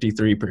only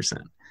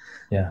 53%.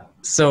 Yeah.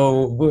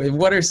 So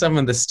what are some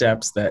of the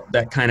steps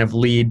that kind of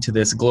lead to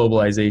this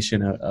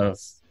globalization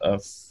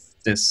of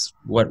this,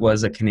 what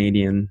was a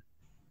Canadian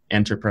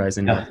enterprise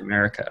in North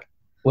America?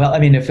 Well, I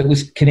mean, if it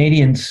was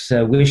Canadians'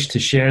 wish to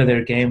share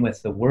their game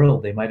with the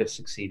world, they might have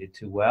succeeded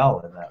too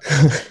well in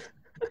that.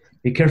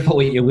 Be careful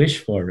what you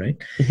wish for, right?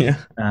 Yeah.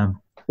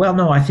 Well,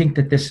 no, I think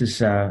that this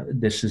is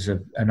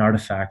an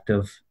artifact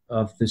of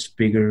this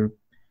bigger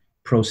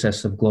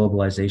process of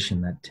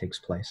globalization that takes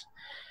place,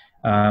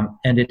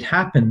 and it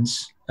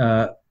happens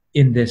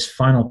in this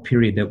final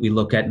period that we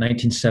look at,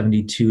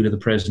 1972 to the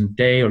present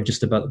day, or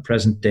just about the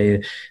present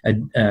day,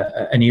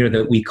 an era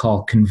that we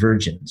call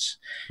convergence.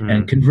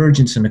 And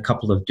convergence in a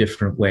couple of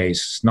different ways.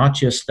 It's not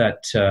just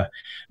that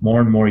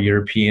more and more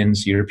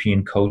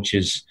European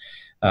coaches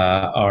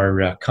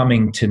are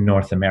coming to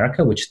North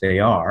America, which they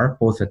are,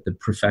 both at the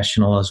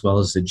professional as well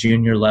as the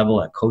junior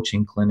level, at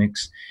coaching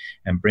clinics,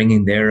 and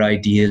bringing their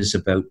ideas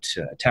about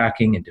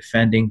attacking and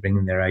defending,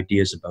 bringing their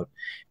ideas about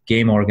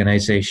game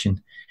organization,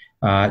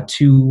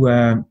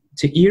 to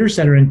ears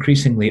that are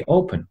increasingly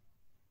open.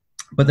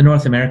 But the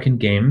North American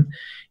game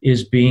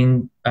is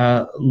being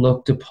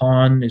looked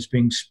upon, is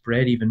being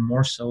spread even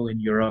more so in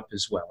Europe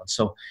as well. And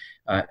so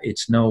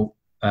it's no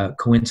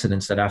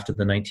coincidence that after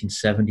the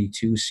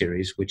 1972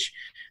 series, which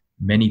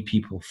many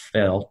people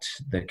felt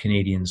the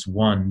Canadians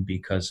won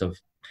because of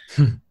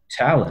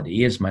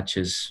brutality as much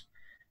as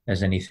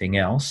anything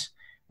else,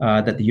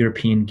 that the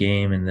European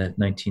game in the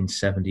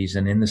 1970s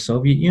and in the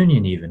Soviet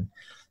Union even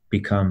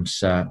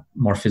becomes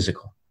more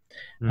physical.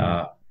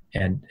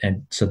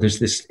 And so there's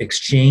this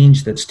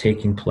exchange that's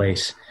taking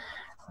place,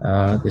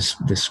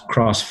 this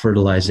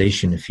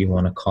cross-fertilization, if you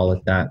want to call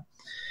it that.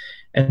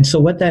 And so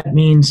what that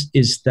means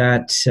is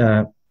that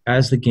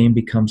as the game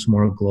becomes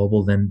more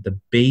global, then the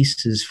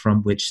basis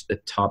from which the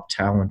top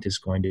talent is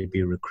going to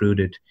be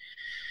recruited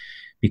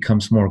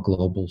becomes more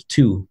global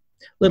too.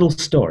 Little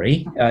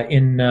story,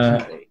 in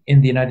the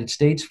United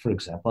States, for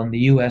example, and the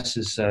U.S.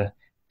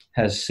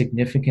 has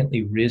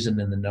significantly risen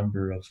in the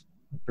number of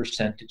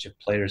percentage of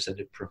players that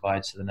it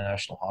provides to the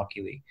National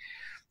Hockey League.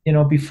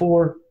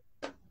 Before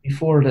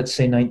let's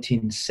say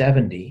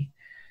 1970,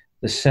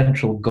 the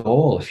central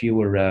goal, if you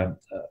were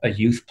a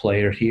youth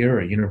player here, or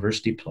a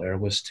university player,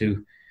 was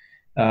to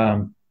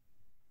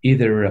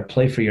either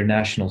play for your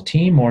national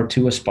team or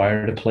to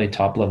aspire to play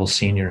top-level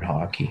senior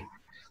hockey.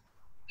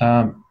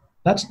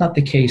 That's not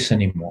the case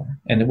anymore.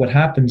 And what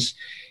happens,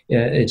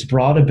 it's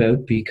brought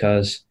about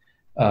because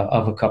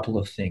of a couple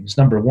of things.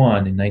 Number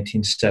one, in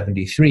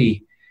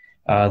 1973,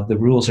 the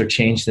rules are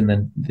changed in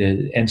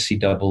the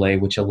NCAA,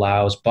 which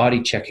allows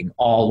body checking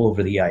all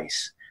over the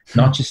ice,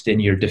 not just in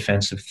your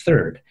defensive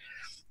third.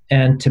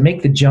 And to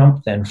make the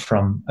jump then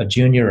from a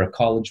junior or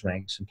college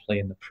ranks and play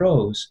in the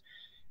pros,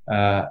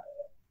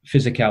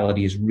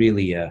 physicality is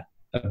really a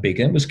big,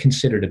 and it was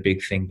considered a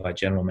big thing by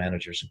general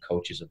managers and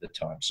coaches at the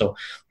time. So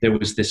there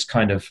was this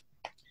kind of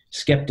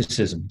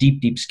skepticism,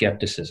 deep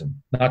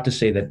skepticism. Not to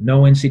say that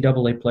no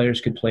NCAA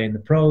players could play in the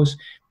pros,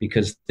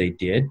 because they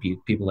did.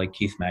 People like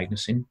Keith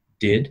Magnuson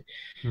did.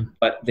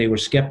 But they were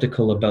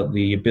skeptical about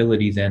the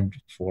ability then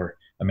for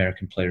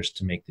American players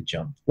to make the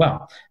jump.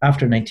 Well,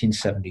 after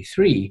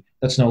 1973,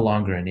 that's no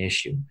longer an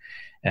issue.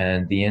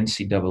 And the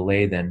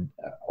NCAA then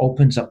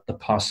opens up the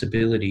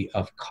possibility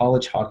of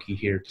college hockey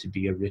here to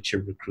be a richer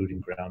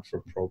recruiting ground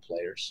for pro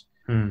players.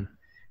 And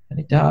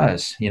it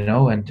does,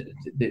 and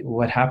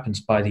what happens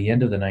by the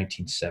end of the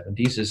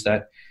 1970s is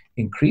that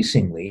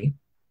increasingly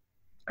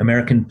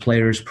American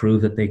players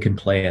prove that they can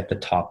play at the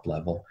top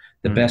level.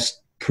 The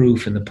best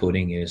proof in the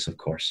pudding is, of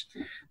course,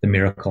 the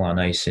Miracle on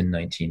Ice in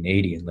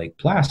 1980 in Lake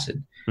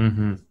Placid,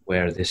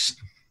 where this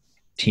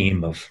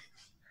team of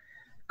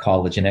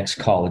college and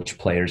ex-college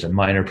players and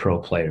minor pro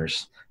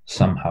players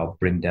somehow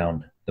bring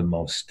down the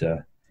most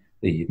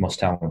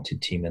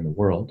talented team in the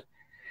world.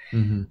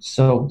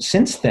 So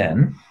since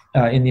then,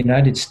 in the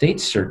United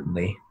States,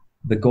 certainly,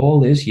 the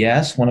goal is,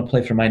 yes, want to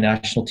play for my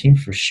national team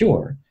for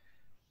sure,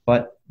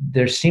 but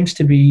there seems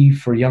to be,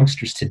 for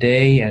youngsters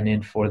today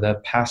and for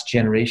the past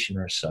generation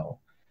or so,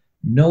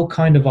 no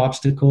kind of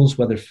obstacles,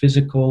 whether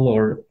physical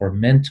or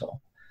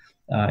mental,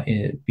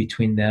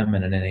 between them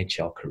and an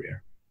NHL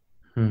career.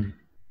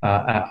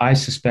 I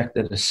suspect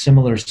that a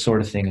similar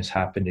sort of thing has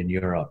happened in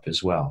Europe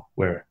as well,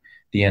 where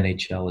the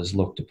NHL is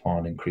looked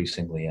upon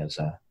increasingly as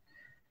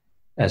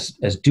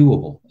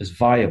doable, as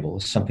viable,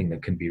 as something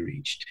that can be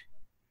reached.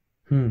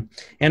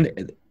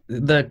 And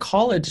the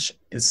college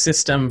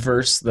system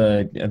versus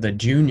the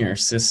junior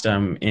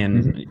system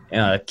in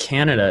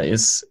Canada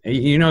is,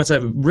 it's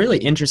a really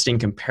interesting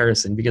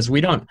comparison, because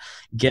we don't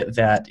get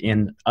that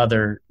in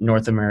other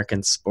North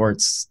American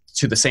sports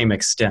to the same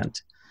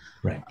extent.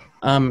 Right.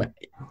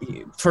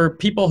 For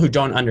people who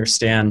don't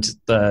understand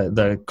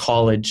the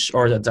college,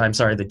 or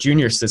the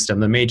junior system,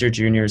 the major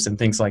juniors and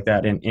things like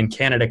that in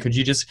Canada, could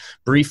you just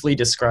briefly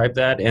describe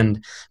that?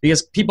 And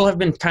because people have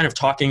been kind of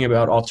talking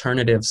about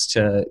alternatives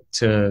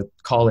to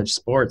college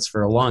sports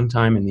for a long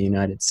time in the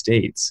United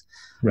States.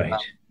 Right.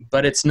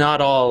 But it's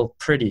not all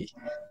pretty.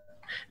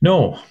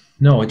 No,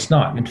 it's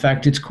not. In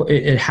fact,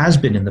 it has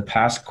been in the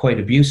past quite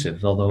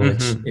abusive, although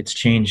it's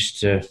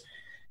changed.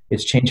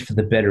 It's changed for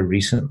the better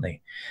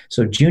recently.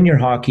 So junior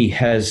hockey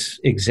has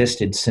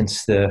existed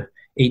since the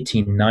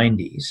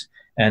 1890s,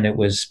 and it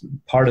was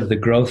part of the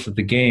growth of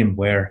the game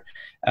where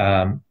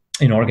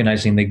in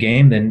organizing the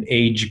game, then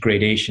age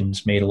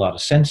gradations made a lot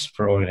of sense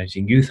for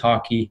organizing youth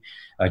hockey,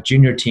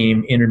 junior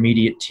team,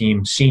 intermediate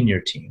team, senior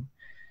team.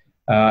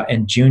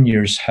 And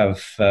juniors have,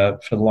 for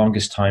the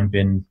longest time,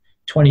 been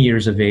 20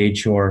 years of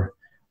age or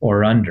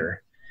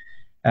under.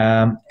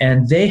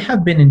 And they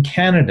have been in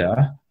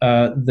Canada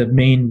the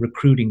main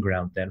recruiting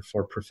ground then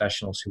for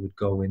professionals who would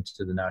go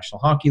into the National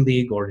Hockey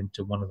League or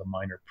into one of the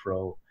minor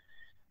pro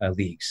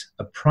leagues,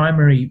 a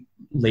primary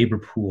labor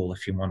pool,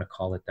 if you want to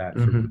call it that,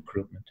 for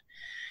recruitment.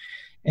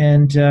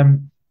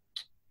 And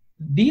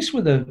these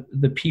were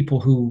the people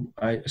who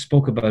I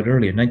spoke about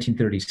earlier. In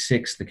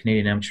 1936, the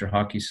Canadian Amateur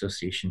Hockey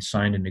Association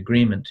signed an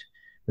agreement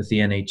with the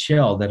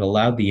NHL that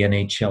allowed the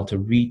NHL to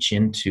reach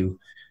into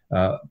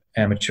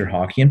amateur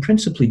hockey and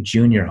principally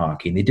junior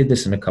hockey. And they did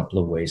this in a couple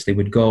of ways. They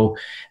would go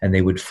and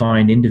they would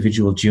find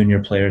individual junior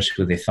players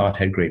who they thought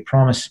had great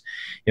promise.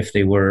 If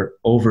they were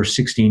over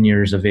 16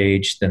 years of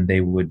age, then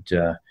they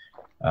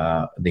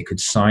could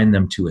sign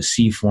them to a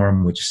C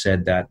form, which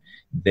said that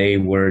they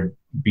would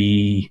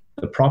be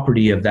the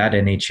property of that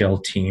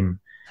NHL team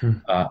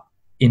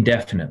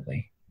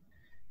indefinitely.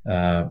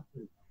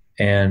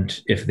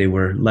 And if they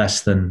were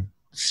less than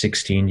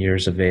 16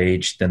 years of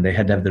age, then they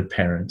had to have their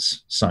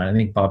parents sign. I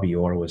think Bobby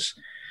Orr was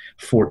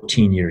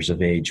 14 years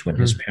of age when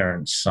his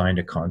parents signed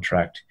a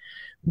contract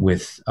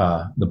with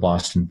the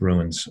Boston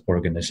Bruins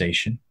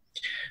organization.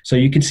 So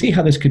you could see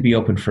how this could be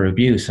open for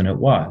abuse, and it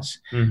was.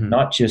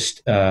 Not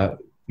just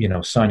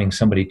signing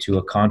somebody to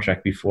a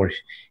contract before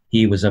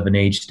he was of an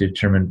age to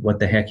determine what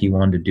the heck he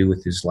wanted to do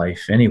with his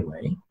life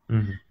anyway,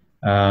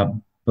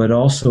 but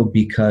also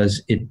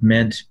because it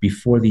meant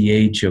before the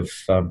age of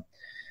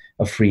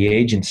free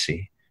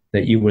agency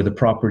that you were the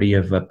property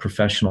of a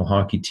professional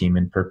hockey team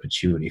in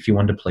perpetuity. If you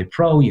wanted to play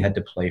pro, you had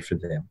to play for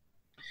them.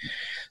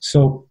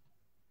 So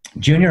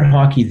junior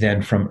hockey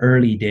then from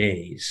early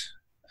days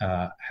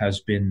has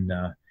been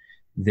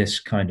this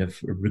kind of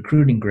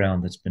recruiting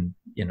ground that's been,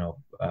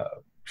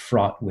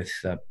 fraught with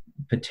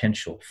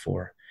potential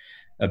for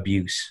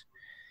abuse.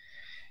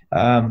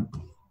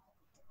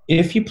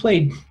 If you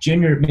played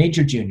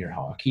major junior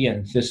hockey,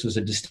 and this was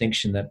a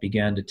distinction that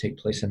began to take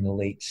place in the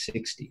late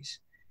 60s,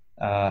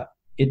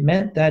 it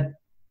meant that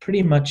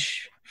pretty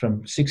much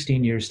from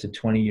 16 years to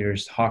 20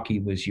 years, hockey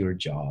was your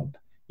job.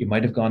 You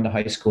might have gone to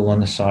high school on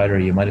the side, or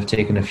you might have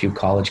taken a few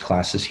college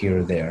classes here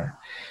or there,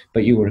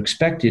 but you were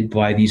expected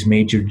by these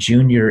major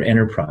junior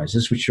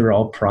enterprises, which are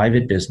all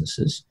private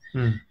businesses,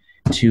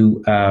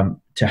 to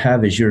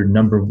have as your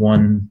number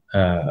one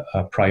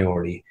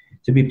priority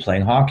to be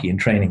playing hockey and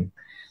training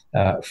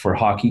for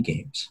hockey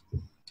games.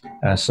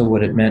 So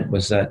what it meant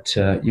was that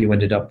you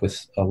ended up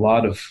with a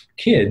lot of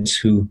kids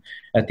who,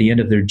 at the end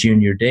of their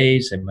junior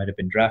days, they might have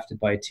been drafted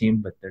by a team,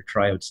 but their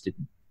tryouts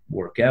didn't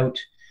work out,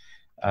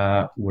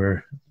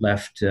 were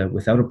left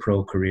without a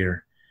pro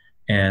career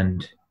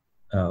and,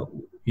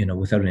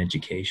 without an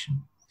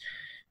education.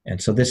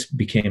 And so this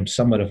became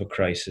somewhat of a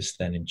crisis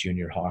then in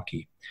junior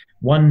hockey.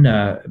 One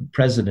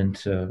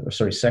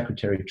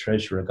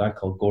secretary-treasurer, a guy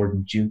called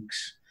Gordon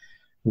Jukes,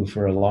 who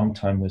for a long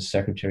time was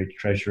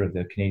secretary-treasurer of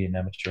the Canadian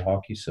Amateur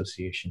Hockey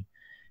Association,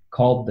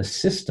 called the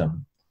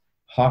system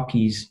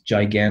hockey's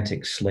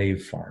gigantic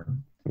slave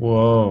farm.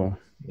 Whoa.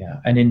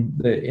 Yeah, and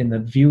in the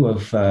view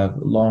of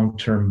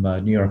long-term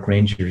New York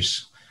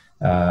Rangers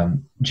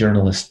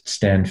journalist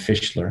Stan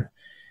Fischler,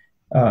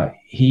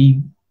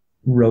 he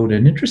wrote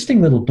an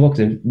interesting little book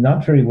that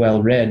not very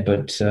well read,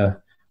 but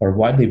or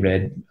widely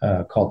read,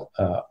 called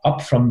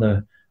 "Up from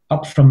the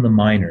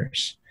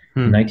Miners"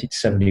 in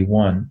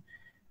 1971.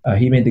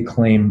 He made the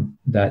claim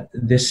that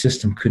this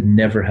system could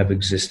never have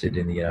existed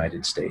in the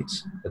United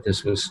States, that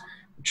this was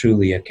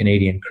truly a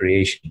Canadian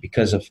creation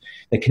because of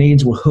the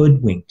Canadians were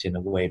hoodwinked in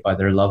a way by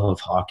their love of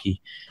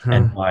hockey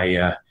and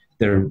by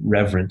their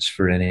reverence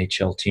for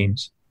NHL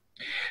teams.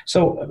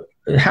 So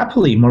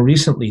happily, more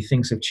recently,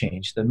 things have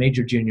changed. The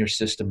major junior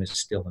system is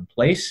still in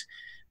place,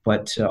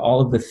 but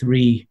all of the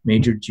three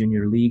major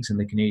junior leagues in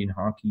the Canadian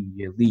Hockey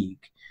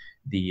League,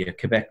 the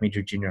Quebec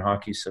Major Junior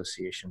Hockey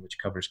Association, which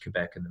covers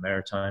Quebec and the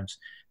Maritimes,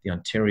 the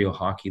Ontario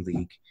Hockey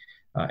League,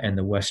 and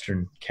the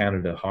Western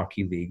Canada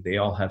Hockey League, they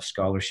all have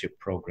scholarship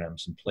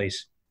programs in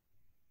place.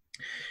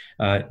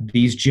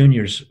 These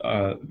juniors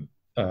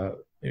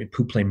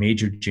who play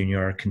major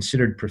junior are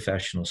considered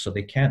professionals, so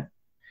they can't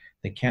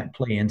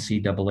play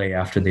NCAA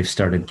after they've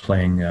started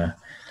playing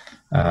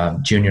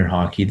junior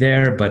hockey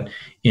there. But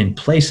in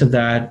place of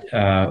that,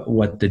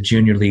 what the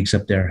junior leagues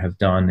up there have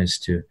done is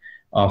to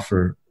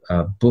offer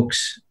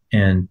books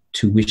and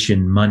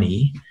tuition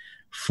money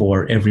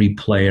for every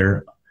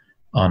player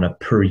on a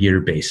per year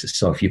basis.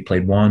 So if you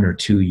played 1 or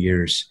 2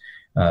 years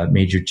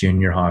major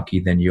junior hockey,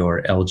 then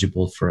you're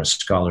eligible for a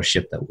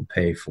scholarship that will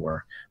pay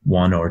for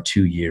 1 or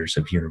 2 years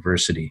of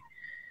university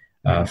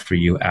for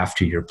you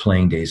after your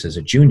playing days as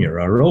a junior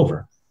are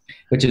over,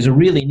 which is a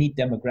really neat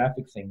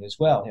demographic thing as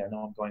well. Here, I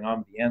know I'm going on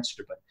with the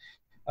answer,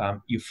 but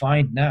you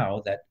find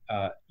now that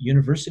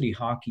university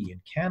hockey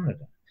in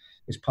Canada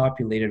is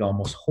populated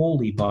almost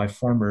wholly by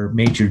former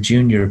major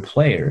junior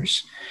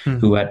players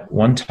who at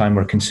one time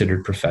were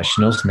considered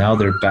professionals. Now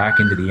they're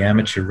back into the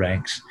amateur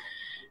ranks,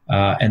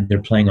 and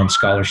they're playing on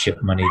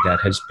scholarship money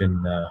that has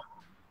been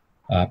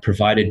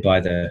provided by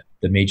the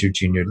major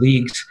junior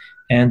leagues,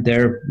 and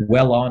they're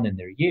well on in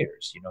their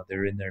years. You know,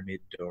 they're in their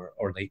mid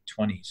or late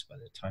 20s by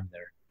the time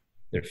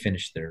they're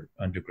finished their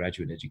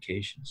undergraduate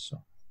education.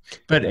 So.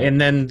 But and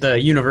then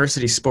the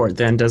university sport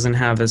then doesn't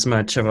have as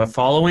much of a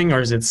following, or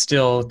is it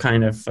still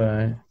kind of?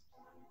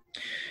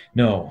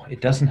 No, it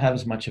doesn't have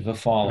as much of a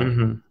following.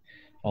 Mm-hmm.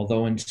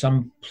 Although in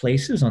some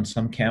places, on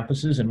some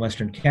campuses in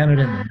Western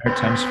Canada, in the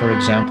Maritimes, for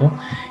example,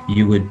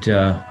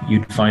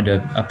 you'd find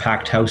a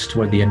packed house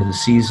toward the end of the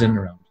season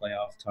around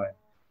playoff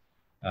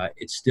time.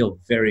 It's still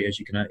very, as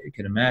you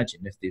can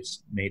imagine, if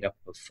it's made up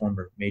of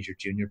former major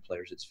junior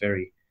players, it's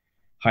very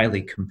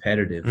highly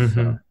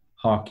competitive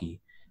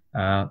hockey.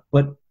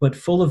 But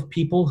full of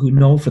people who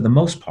know, for the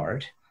most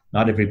part,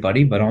 not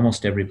everybody, but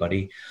almost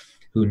everybody,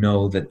 who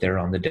know that they're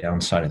on the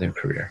downside of their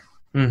career.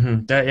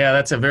 Mm-hmm.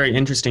 That's a very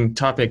interesting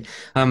topic.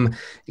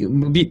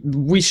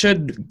 We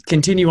should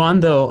continue on,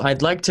 though.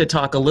 I'd like to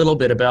talk a little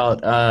bit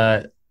about,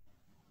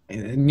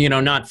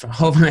 not for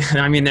Holman.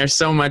 I mean, there's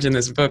so much in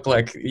this book.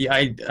 Like,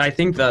 I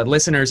think the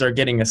listeners are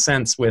getting a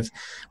sense with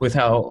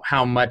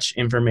how much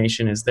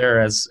information is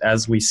there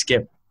as we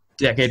skip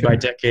decade by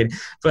decade.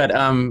 But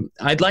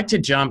I'd like to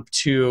jump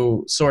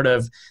to sort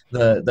of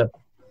the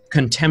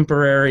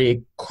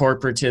contemporary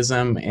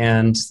corporatism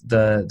and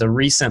the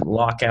recent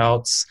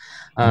lockouts,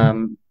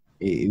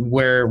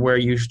 where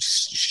you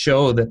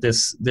show that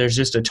there's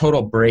just a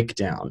total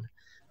breakdown.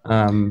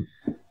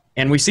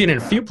 And we see it in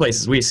a few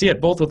places. We see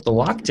it both with the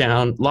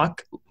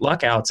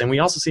lockouts, and we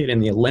also see it in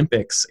the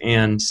Olympics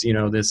and,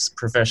 this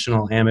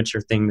professional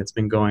amateur thing that's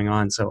been going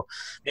on. So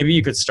maybe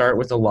you could start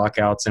with the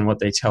lockouts and what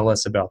they tell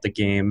us about the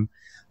game,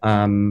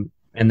 and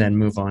then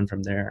move on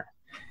from there.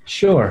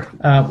 Sure.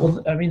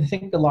 Well, I mean, I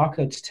think the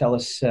lockouts tell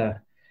us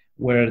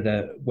where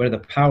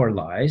the power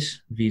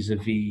lies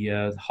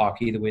vis-a-vis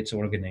hockey, the way it's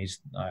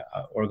organized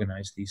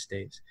these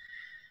days.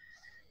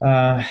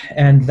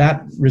 And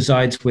that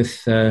resides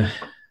with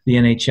the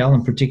NHL,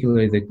 and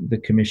particularly the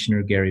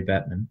commissioner, Gary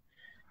Bettman,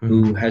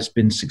 who has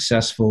been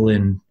successful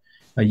in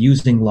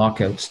using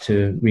lockouts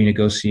to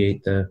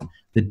renegotiate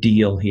the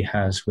deal he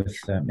has with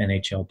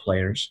NHL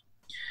players.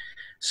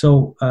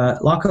 So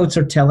lockouts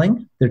are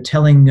telling. They're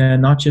telling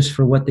not just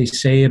for what they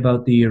say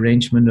about the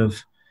arrangement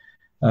of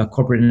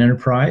corporate and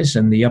enterprise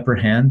and the upper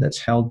hand that's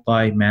held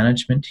by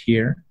management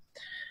here,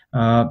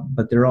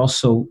 but they're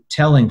also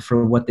telling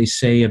for what they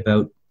say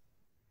about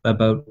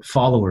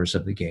followers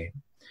of the game.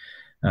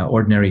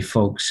 Ordinary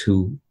folks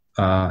who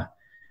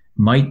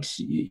might,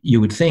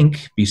 you would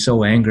think, be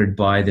so angered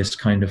by this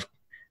kind of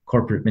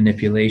corporate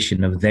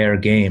manipulation of their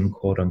game,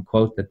 quote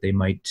unquote, that they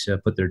might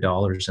put their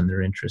dollars and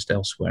their interest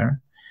elsewhere.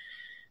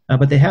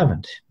 But they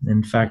haven't.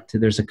 In fact,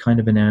 there's a kind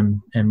of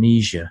an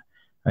amnesia,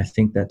 I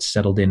think, that's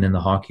settled in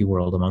the hockey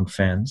world among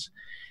fans.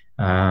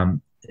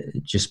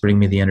 Just bring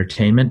me the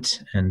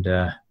entertainment, and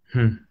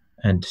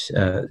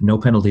no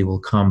penalty will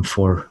come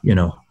for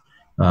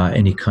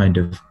any kind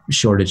of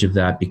shortage of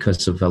that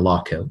because of a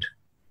lockout.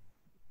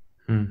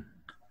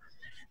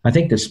 I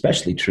think that's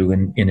especially true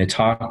in its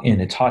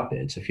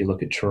hotbeds. If you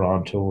look at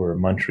Toronto or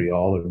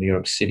Montreal or New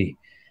York City,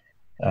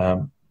 I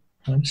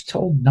was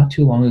told not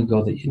too long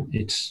ago that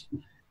it's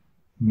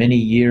many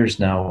years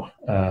now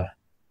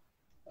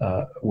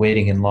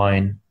waiting in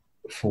line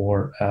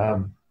for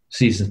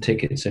season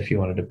tickets if you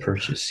wanted to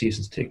purchase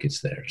season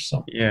tickets there.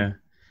 So yeah,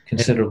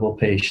 considerable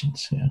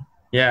patience. Yeah.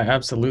 Yeah,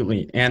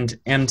 absolutely. And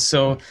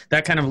so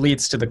that kind of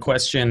leads to the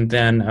question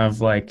then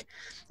of, like,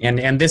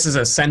 And this is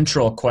a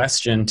central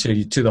question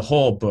to the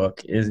whole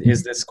book,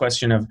 is this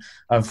question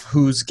of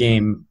whose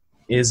game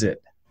is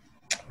it?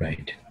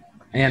 Right.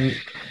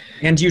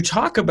 And you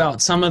talk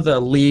about some of the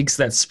leagues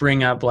that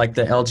spring up, like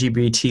the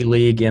LGBT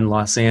League in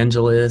Los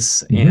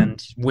Angeles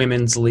and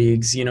women's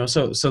leagues,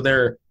 so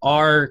there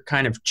are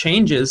kind of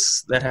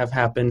changes that have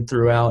happened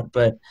throughout,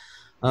 but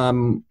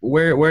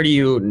where do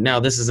you, now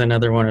this is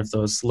another one of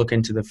those look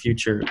into the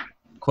future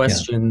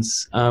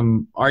questions.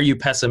 Are you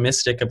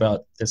pessimistic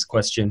about this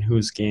question,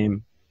 whose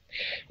game?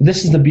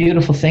 This is the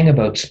beautiful thing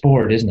about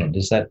sport, isn't it?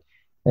 Is that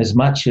as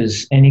much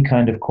as any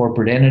kind of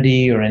corporate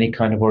entity or any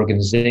kind of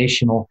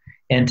organizational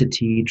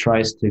entity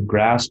tries to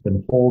grasp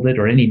and hold it,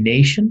 or any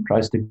nation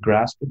tries to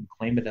grasp it and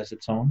claim it as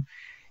its own,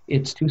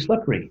 it's too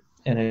slippery,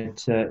 and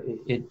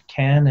it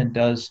can and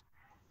does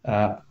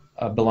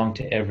belong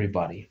to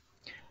everybody.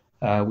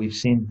 We've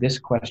seen this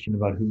question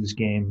about whose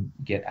game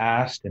get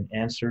asked and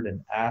answered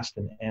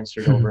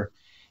over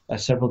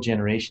several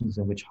generations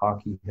in which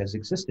hockey has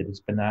existed. It's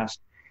been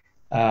asked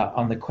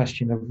on the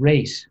question of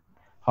race.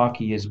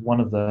 Hockey is one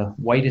of the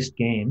whitest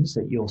games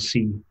that you'll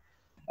see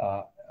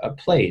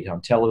played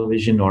on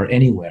television or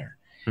anywhere.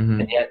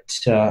 And yet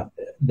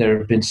there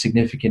have been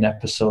significant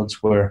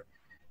episodes where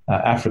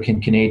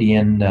African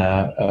Canadian,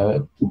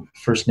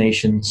 First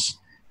Nations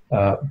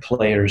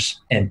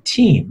players and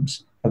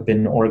teams have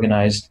been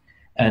organized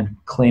and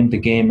claimed the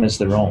game as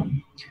their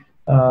own.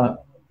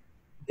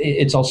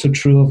 It's also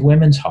true of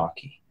women's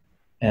hockey.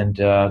 And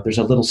there's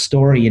a little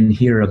story in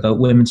here about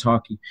women's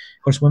hockey.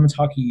 Of course, women's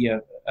hockey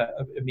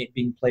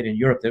being played in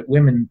Europe, that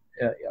women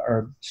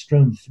are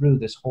strewn through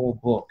this whole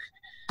book.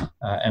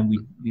 And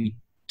we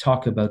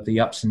talk about the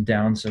ups and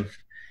downs of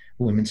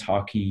women's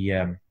hockey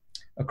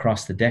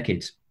across the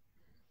decades.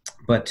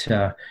 But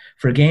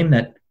for a game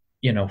that,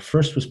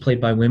 first was played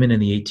by women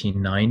in the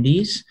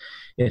 1890s,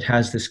 it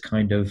has this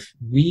kind of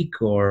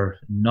weak or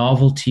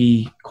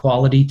novelty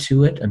quality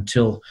to it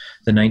until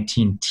the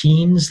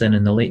 19-teens. Then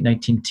in the late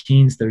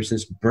 19-teens, there's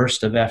this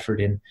burst of effort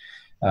in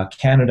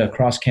Canada,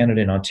 across Canada,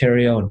 in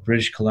Ontario and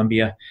British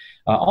Columbia,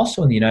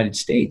 also in the United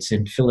States,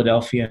 in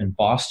Philadelphia and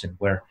Boston,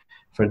 where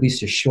for at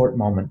least a short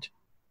moment,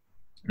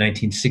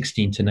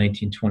 1916 to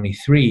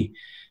 1923,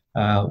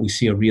 we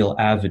see a real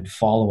avid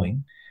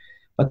following.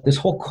 But this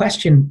whole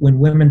question, when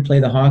women play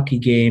the hockey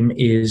game,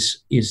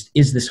 is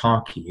this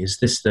hockey? Is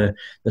this the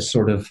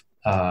sort of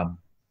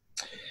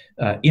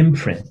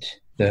imprint,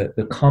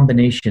 the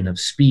combination of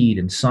speed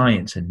and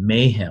science and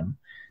mayhem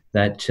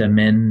that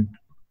men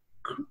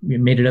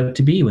made it out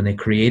to be when they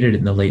created it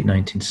in the late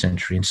 19th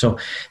century? And so,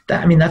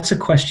 that's a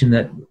question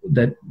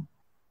that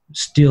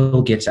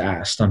still gets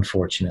asked,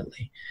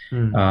 unfortunately,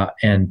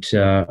 and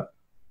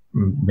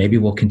maybe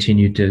we'll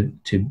continue to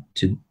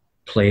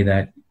play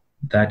that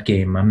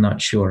game. I'm not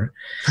sure.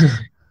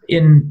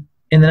 In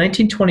the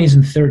 1920s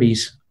and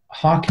 30s,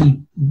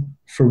 hockey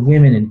for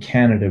women in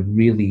Canada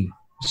really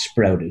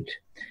sprouted.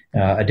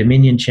 A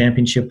Dominion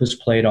Championship was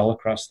played all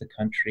across the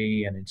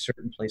country, and in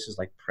certain places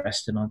like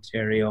Preston,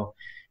 Ontario,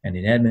 and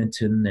in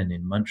Edmonton and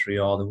in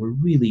Montreal, there were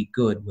really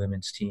good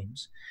women's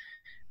teams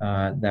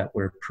that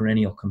were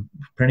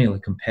perennially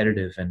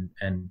competitive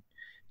and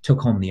took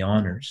home the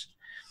honors.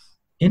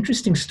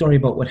 Interesting story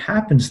about what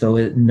happens, though.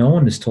 No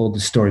one has told the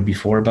story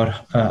before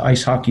about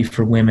ice hockey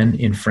for women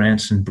in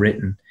France and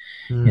Britain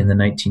in the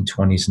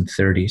 1920s and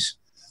 30s.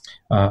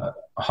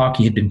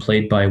 Hockey had been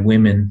played by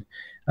women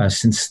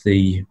since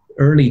the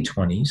early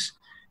 20s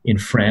in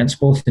France,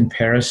 both in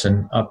Paris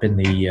and up in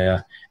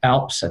the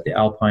Alps at the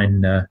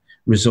Alpine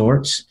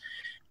resorts,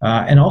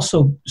 and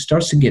also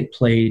starts to get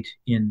played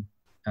in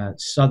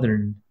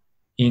southern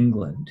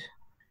England,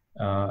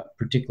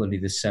 particularly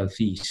the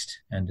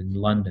southeast and in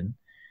London.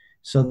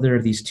 So there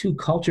are these two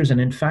cultures,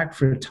 and in fact,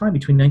 for a time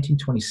between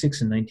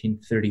 1926 and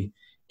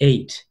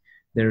 1938,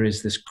 there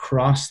is this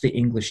cross the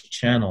English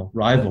Channel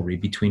rivalry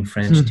between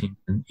French teams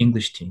and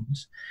English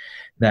teams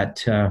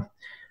that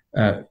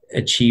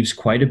achieves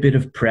quite a bit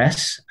of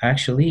press,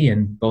 actually,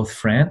 in both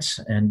France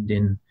and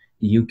in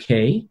the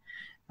UK,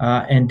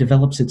 and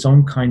develops its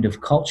own kind of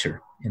culture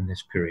in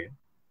this period.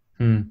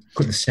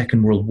 The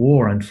Second World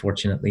War,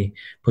 unfortunately,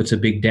 puts a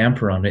big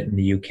damper on it in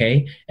the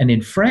UK. And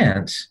in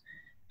France,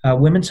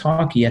 women's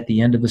hockey at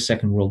the end of the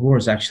Second World War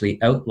is actually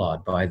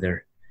outlawed by the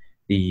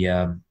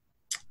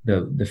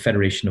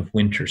Federation of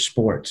Winter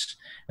Sports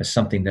as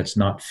something that's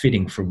not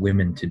fitting for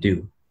women to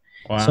do.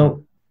 Wow.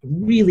 So,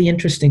 really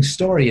interesting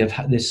story of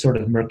how this sort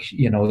of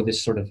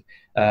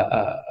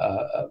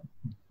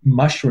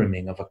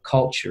mushrooming of a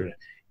culture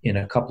in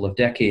a couple of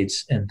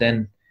decades, and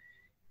then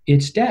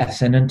its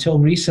death. And until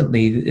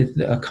recently,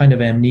 a kind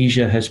of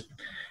amnesia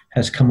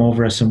has come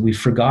over us, and we've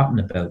forgotten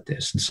about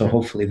this. And so,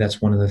 hopefully,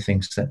 that's one of the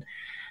things that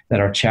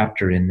our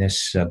chapter in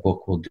this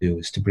book will do,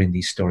 is to bring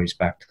these stories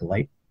back to the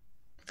light.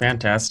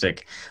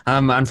 Fantastic.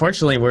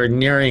 Unfortunately, we're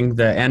nearing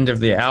the end of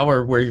the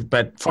hour,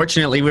 but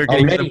fortunately, we're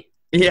getting already.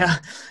 Yeah,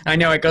 I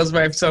know it goes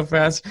by so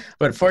fast,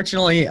 but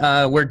fortunately,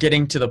 we're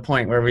getting to the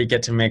point where we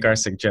get to make our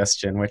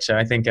suggestion, which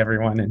I think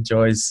everyone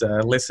enjoys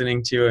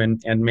listening to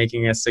and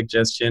making a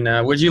suggestion.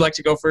 Would you like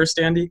to go first,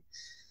 Andy?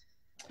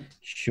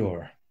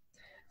 Sure.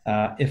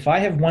 If I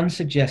have one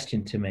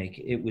suggestion to make,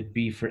 it would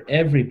be for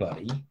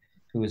everybody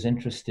who is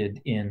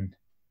interested in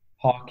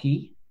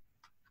hockey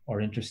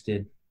or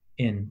interested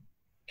in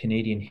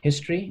Canadian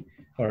history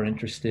or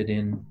interested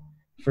in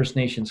First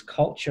Nations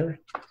culture,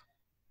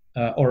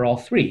 or all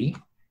three,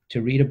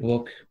 to read a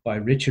book by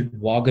Richard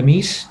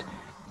Wagamese,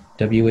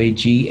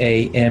 Wagamese,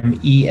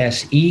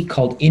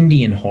 called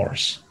Indian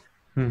Horse.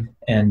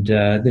 And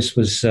this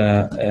was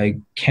a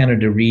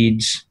Canada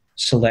Reads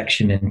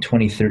selection in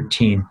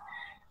 2013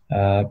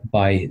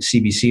 by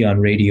CBC on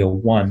Radio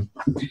 1.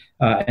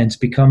 And it's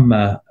become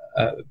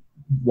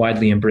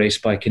widely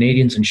embraced by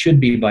Canadians and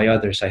should be by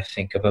others, I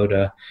think, about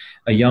a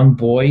young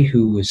boy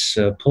who was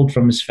pulled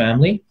from his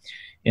family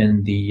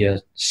in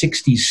the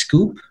 60s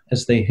scoop,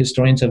 as the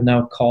historians have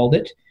now called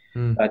it,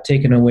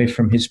 taken away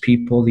from his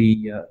people,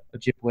 the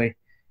Ojibwe,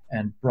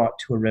 and brought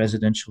to a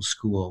residential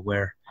school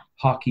where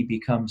hockey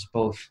becomes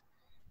both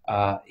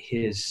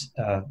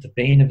the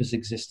bane of his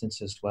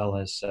existence as well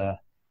as a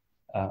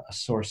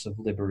source of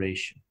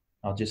liberation.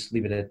 I'll just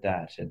leave it at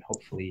that, and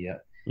hopefully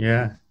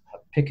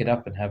pick it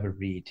up and have a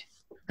read.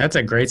 That's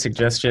a great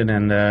suggestion,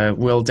 and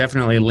we'll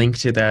definitely link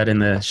to that in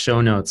the show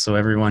notes so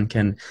everyone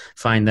can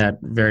find that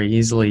very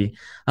easily.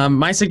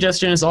 My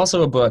suggestion is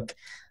also a book.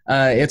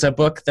 It's a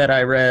book that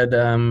I read,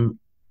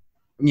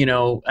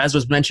 as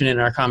was mentioned in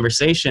our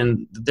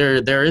conversation.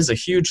 There is a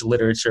huge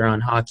literature on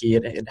hockey.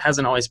 It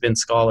hasn't always been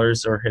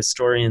scholars or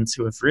historians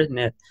who have written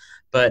it,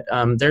 but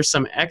there's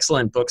some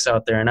excellent books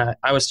out there. And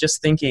I was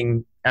just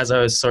thinking, as I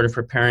was sort of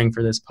preparing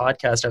for this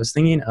podcast, I was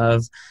thinking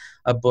of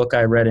a book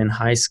I read in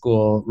high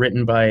school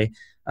written by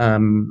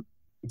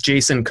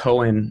Jason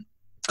Cohen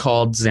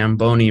called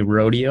Zamboni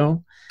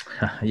Rodeo.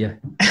 Yeah.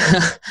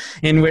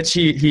 In which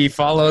he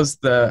follows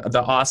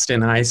the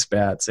Austin Ice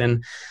Bats.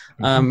 And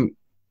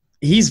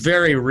he's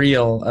very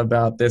real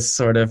about this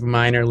sort of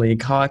minor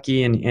league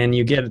hockey, and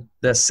you get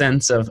the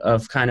sense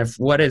of kind of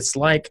what it's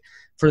like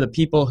for the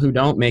people who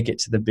don't make it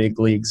to the big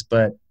leagues,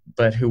 but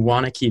who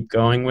want to keep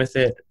going with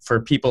it, for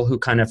people who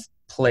kind of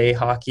play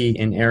hockey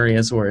in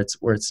areas where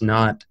it's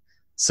not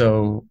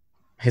so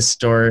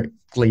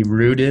historically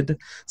rooted.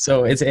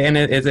 So it's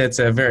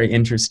a very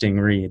interesting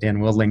read,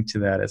 and we'll link to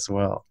that as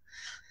well.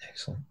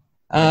 Excellent.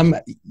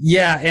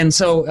 And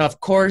so of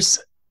course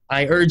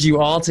I urge you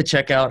all to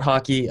check out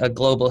Hockey: A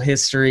Global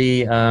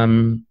History.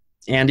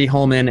 Andy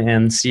Holman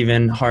and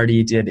Stephen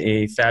Hardy did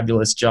a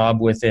fabulous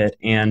job with it,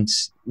 and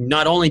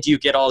not only do you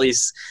get all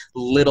these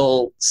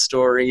little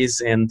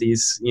stories and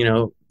these,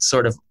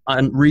 sort of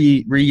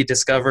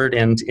rediscovered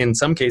and in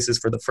some cases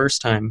for the first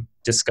time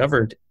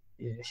discovered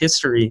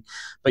history,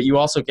 but you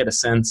also get a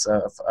sense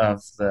of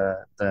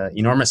the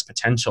enormous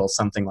potential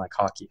something like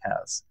hockey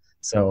has.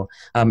 So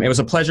it was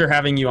a pleasure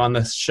having you on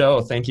the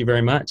show. Thank you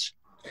very much.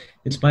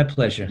 It's my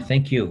pleasure.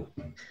 Thank you.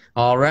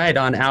 All right.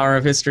 On Hour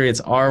of History,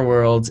 it's our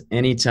world,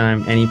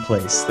 anytime, any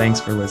place. Thanks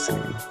for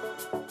listening.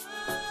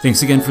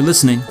 Thanks again for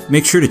listening.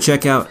 Make sure to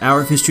check out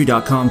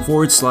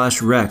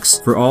hourofhistory.com/Rex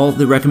for all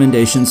the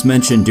recommendations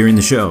mentioned during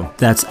the show.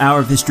 That's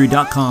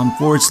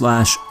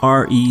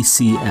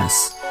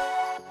hourofhistory.com/RECS.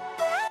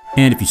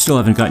 And if you still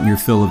haven't gotten your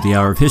fill of the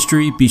Hour of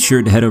History, be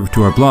sure to head over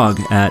to our blog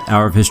at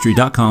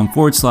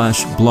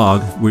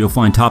hourofhistory.com/blog, where you'll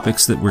find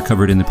topics that were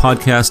covered in the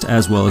podcast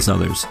as well as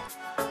others.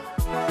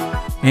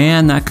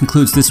 And that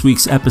concludes this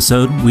week's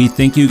episode. We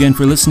thank you again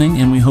for listening,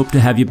 and we hope to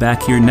have you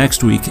back here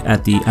next week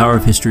at the Hour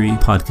of History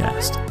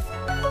podcast.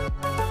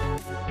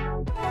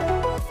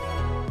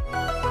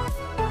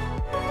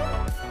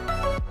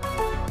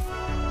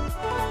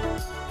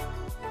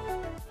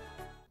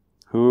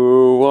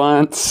 Who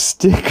wants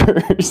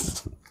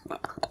stickers?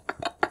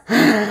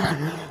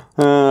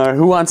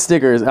 Who wants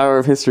stickers? Hour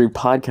of History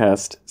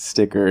podcast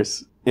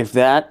stickers. If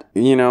that,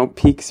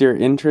 piques your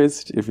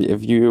interest,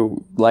 if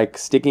you like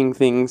sticking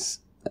things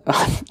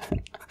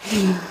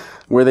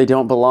where they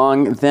don't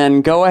belong,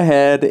 then go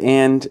ahead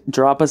and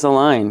drop us a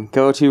line.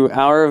 Go to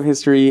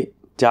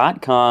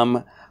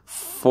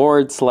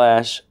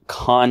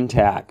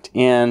hourofhistory.com/contact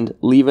and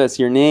leave us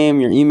your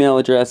name, your email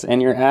address, and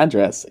your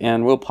address,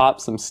 and we'll pop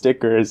some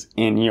stickers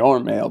in your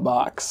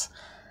mailbox.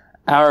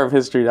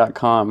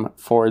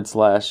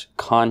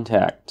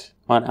 hourofhistory.com/contact.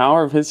 On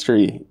Hour of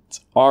History, it's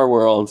our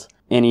world,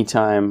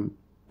 anytime,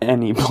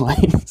 any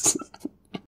place.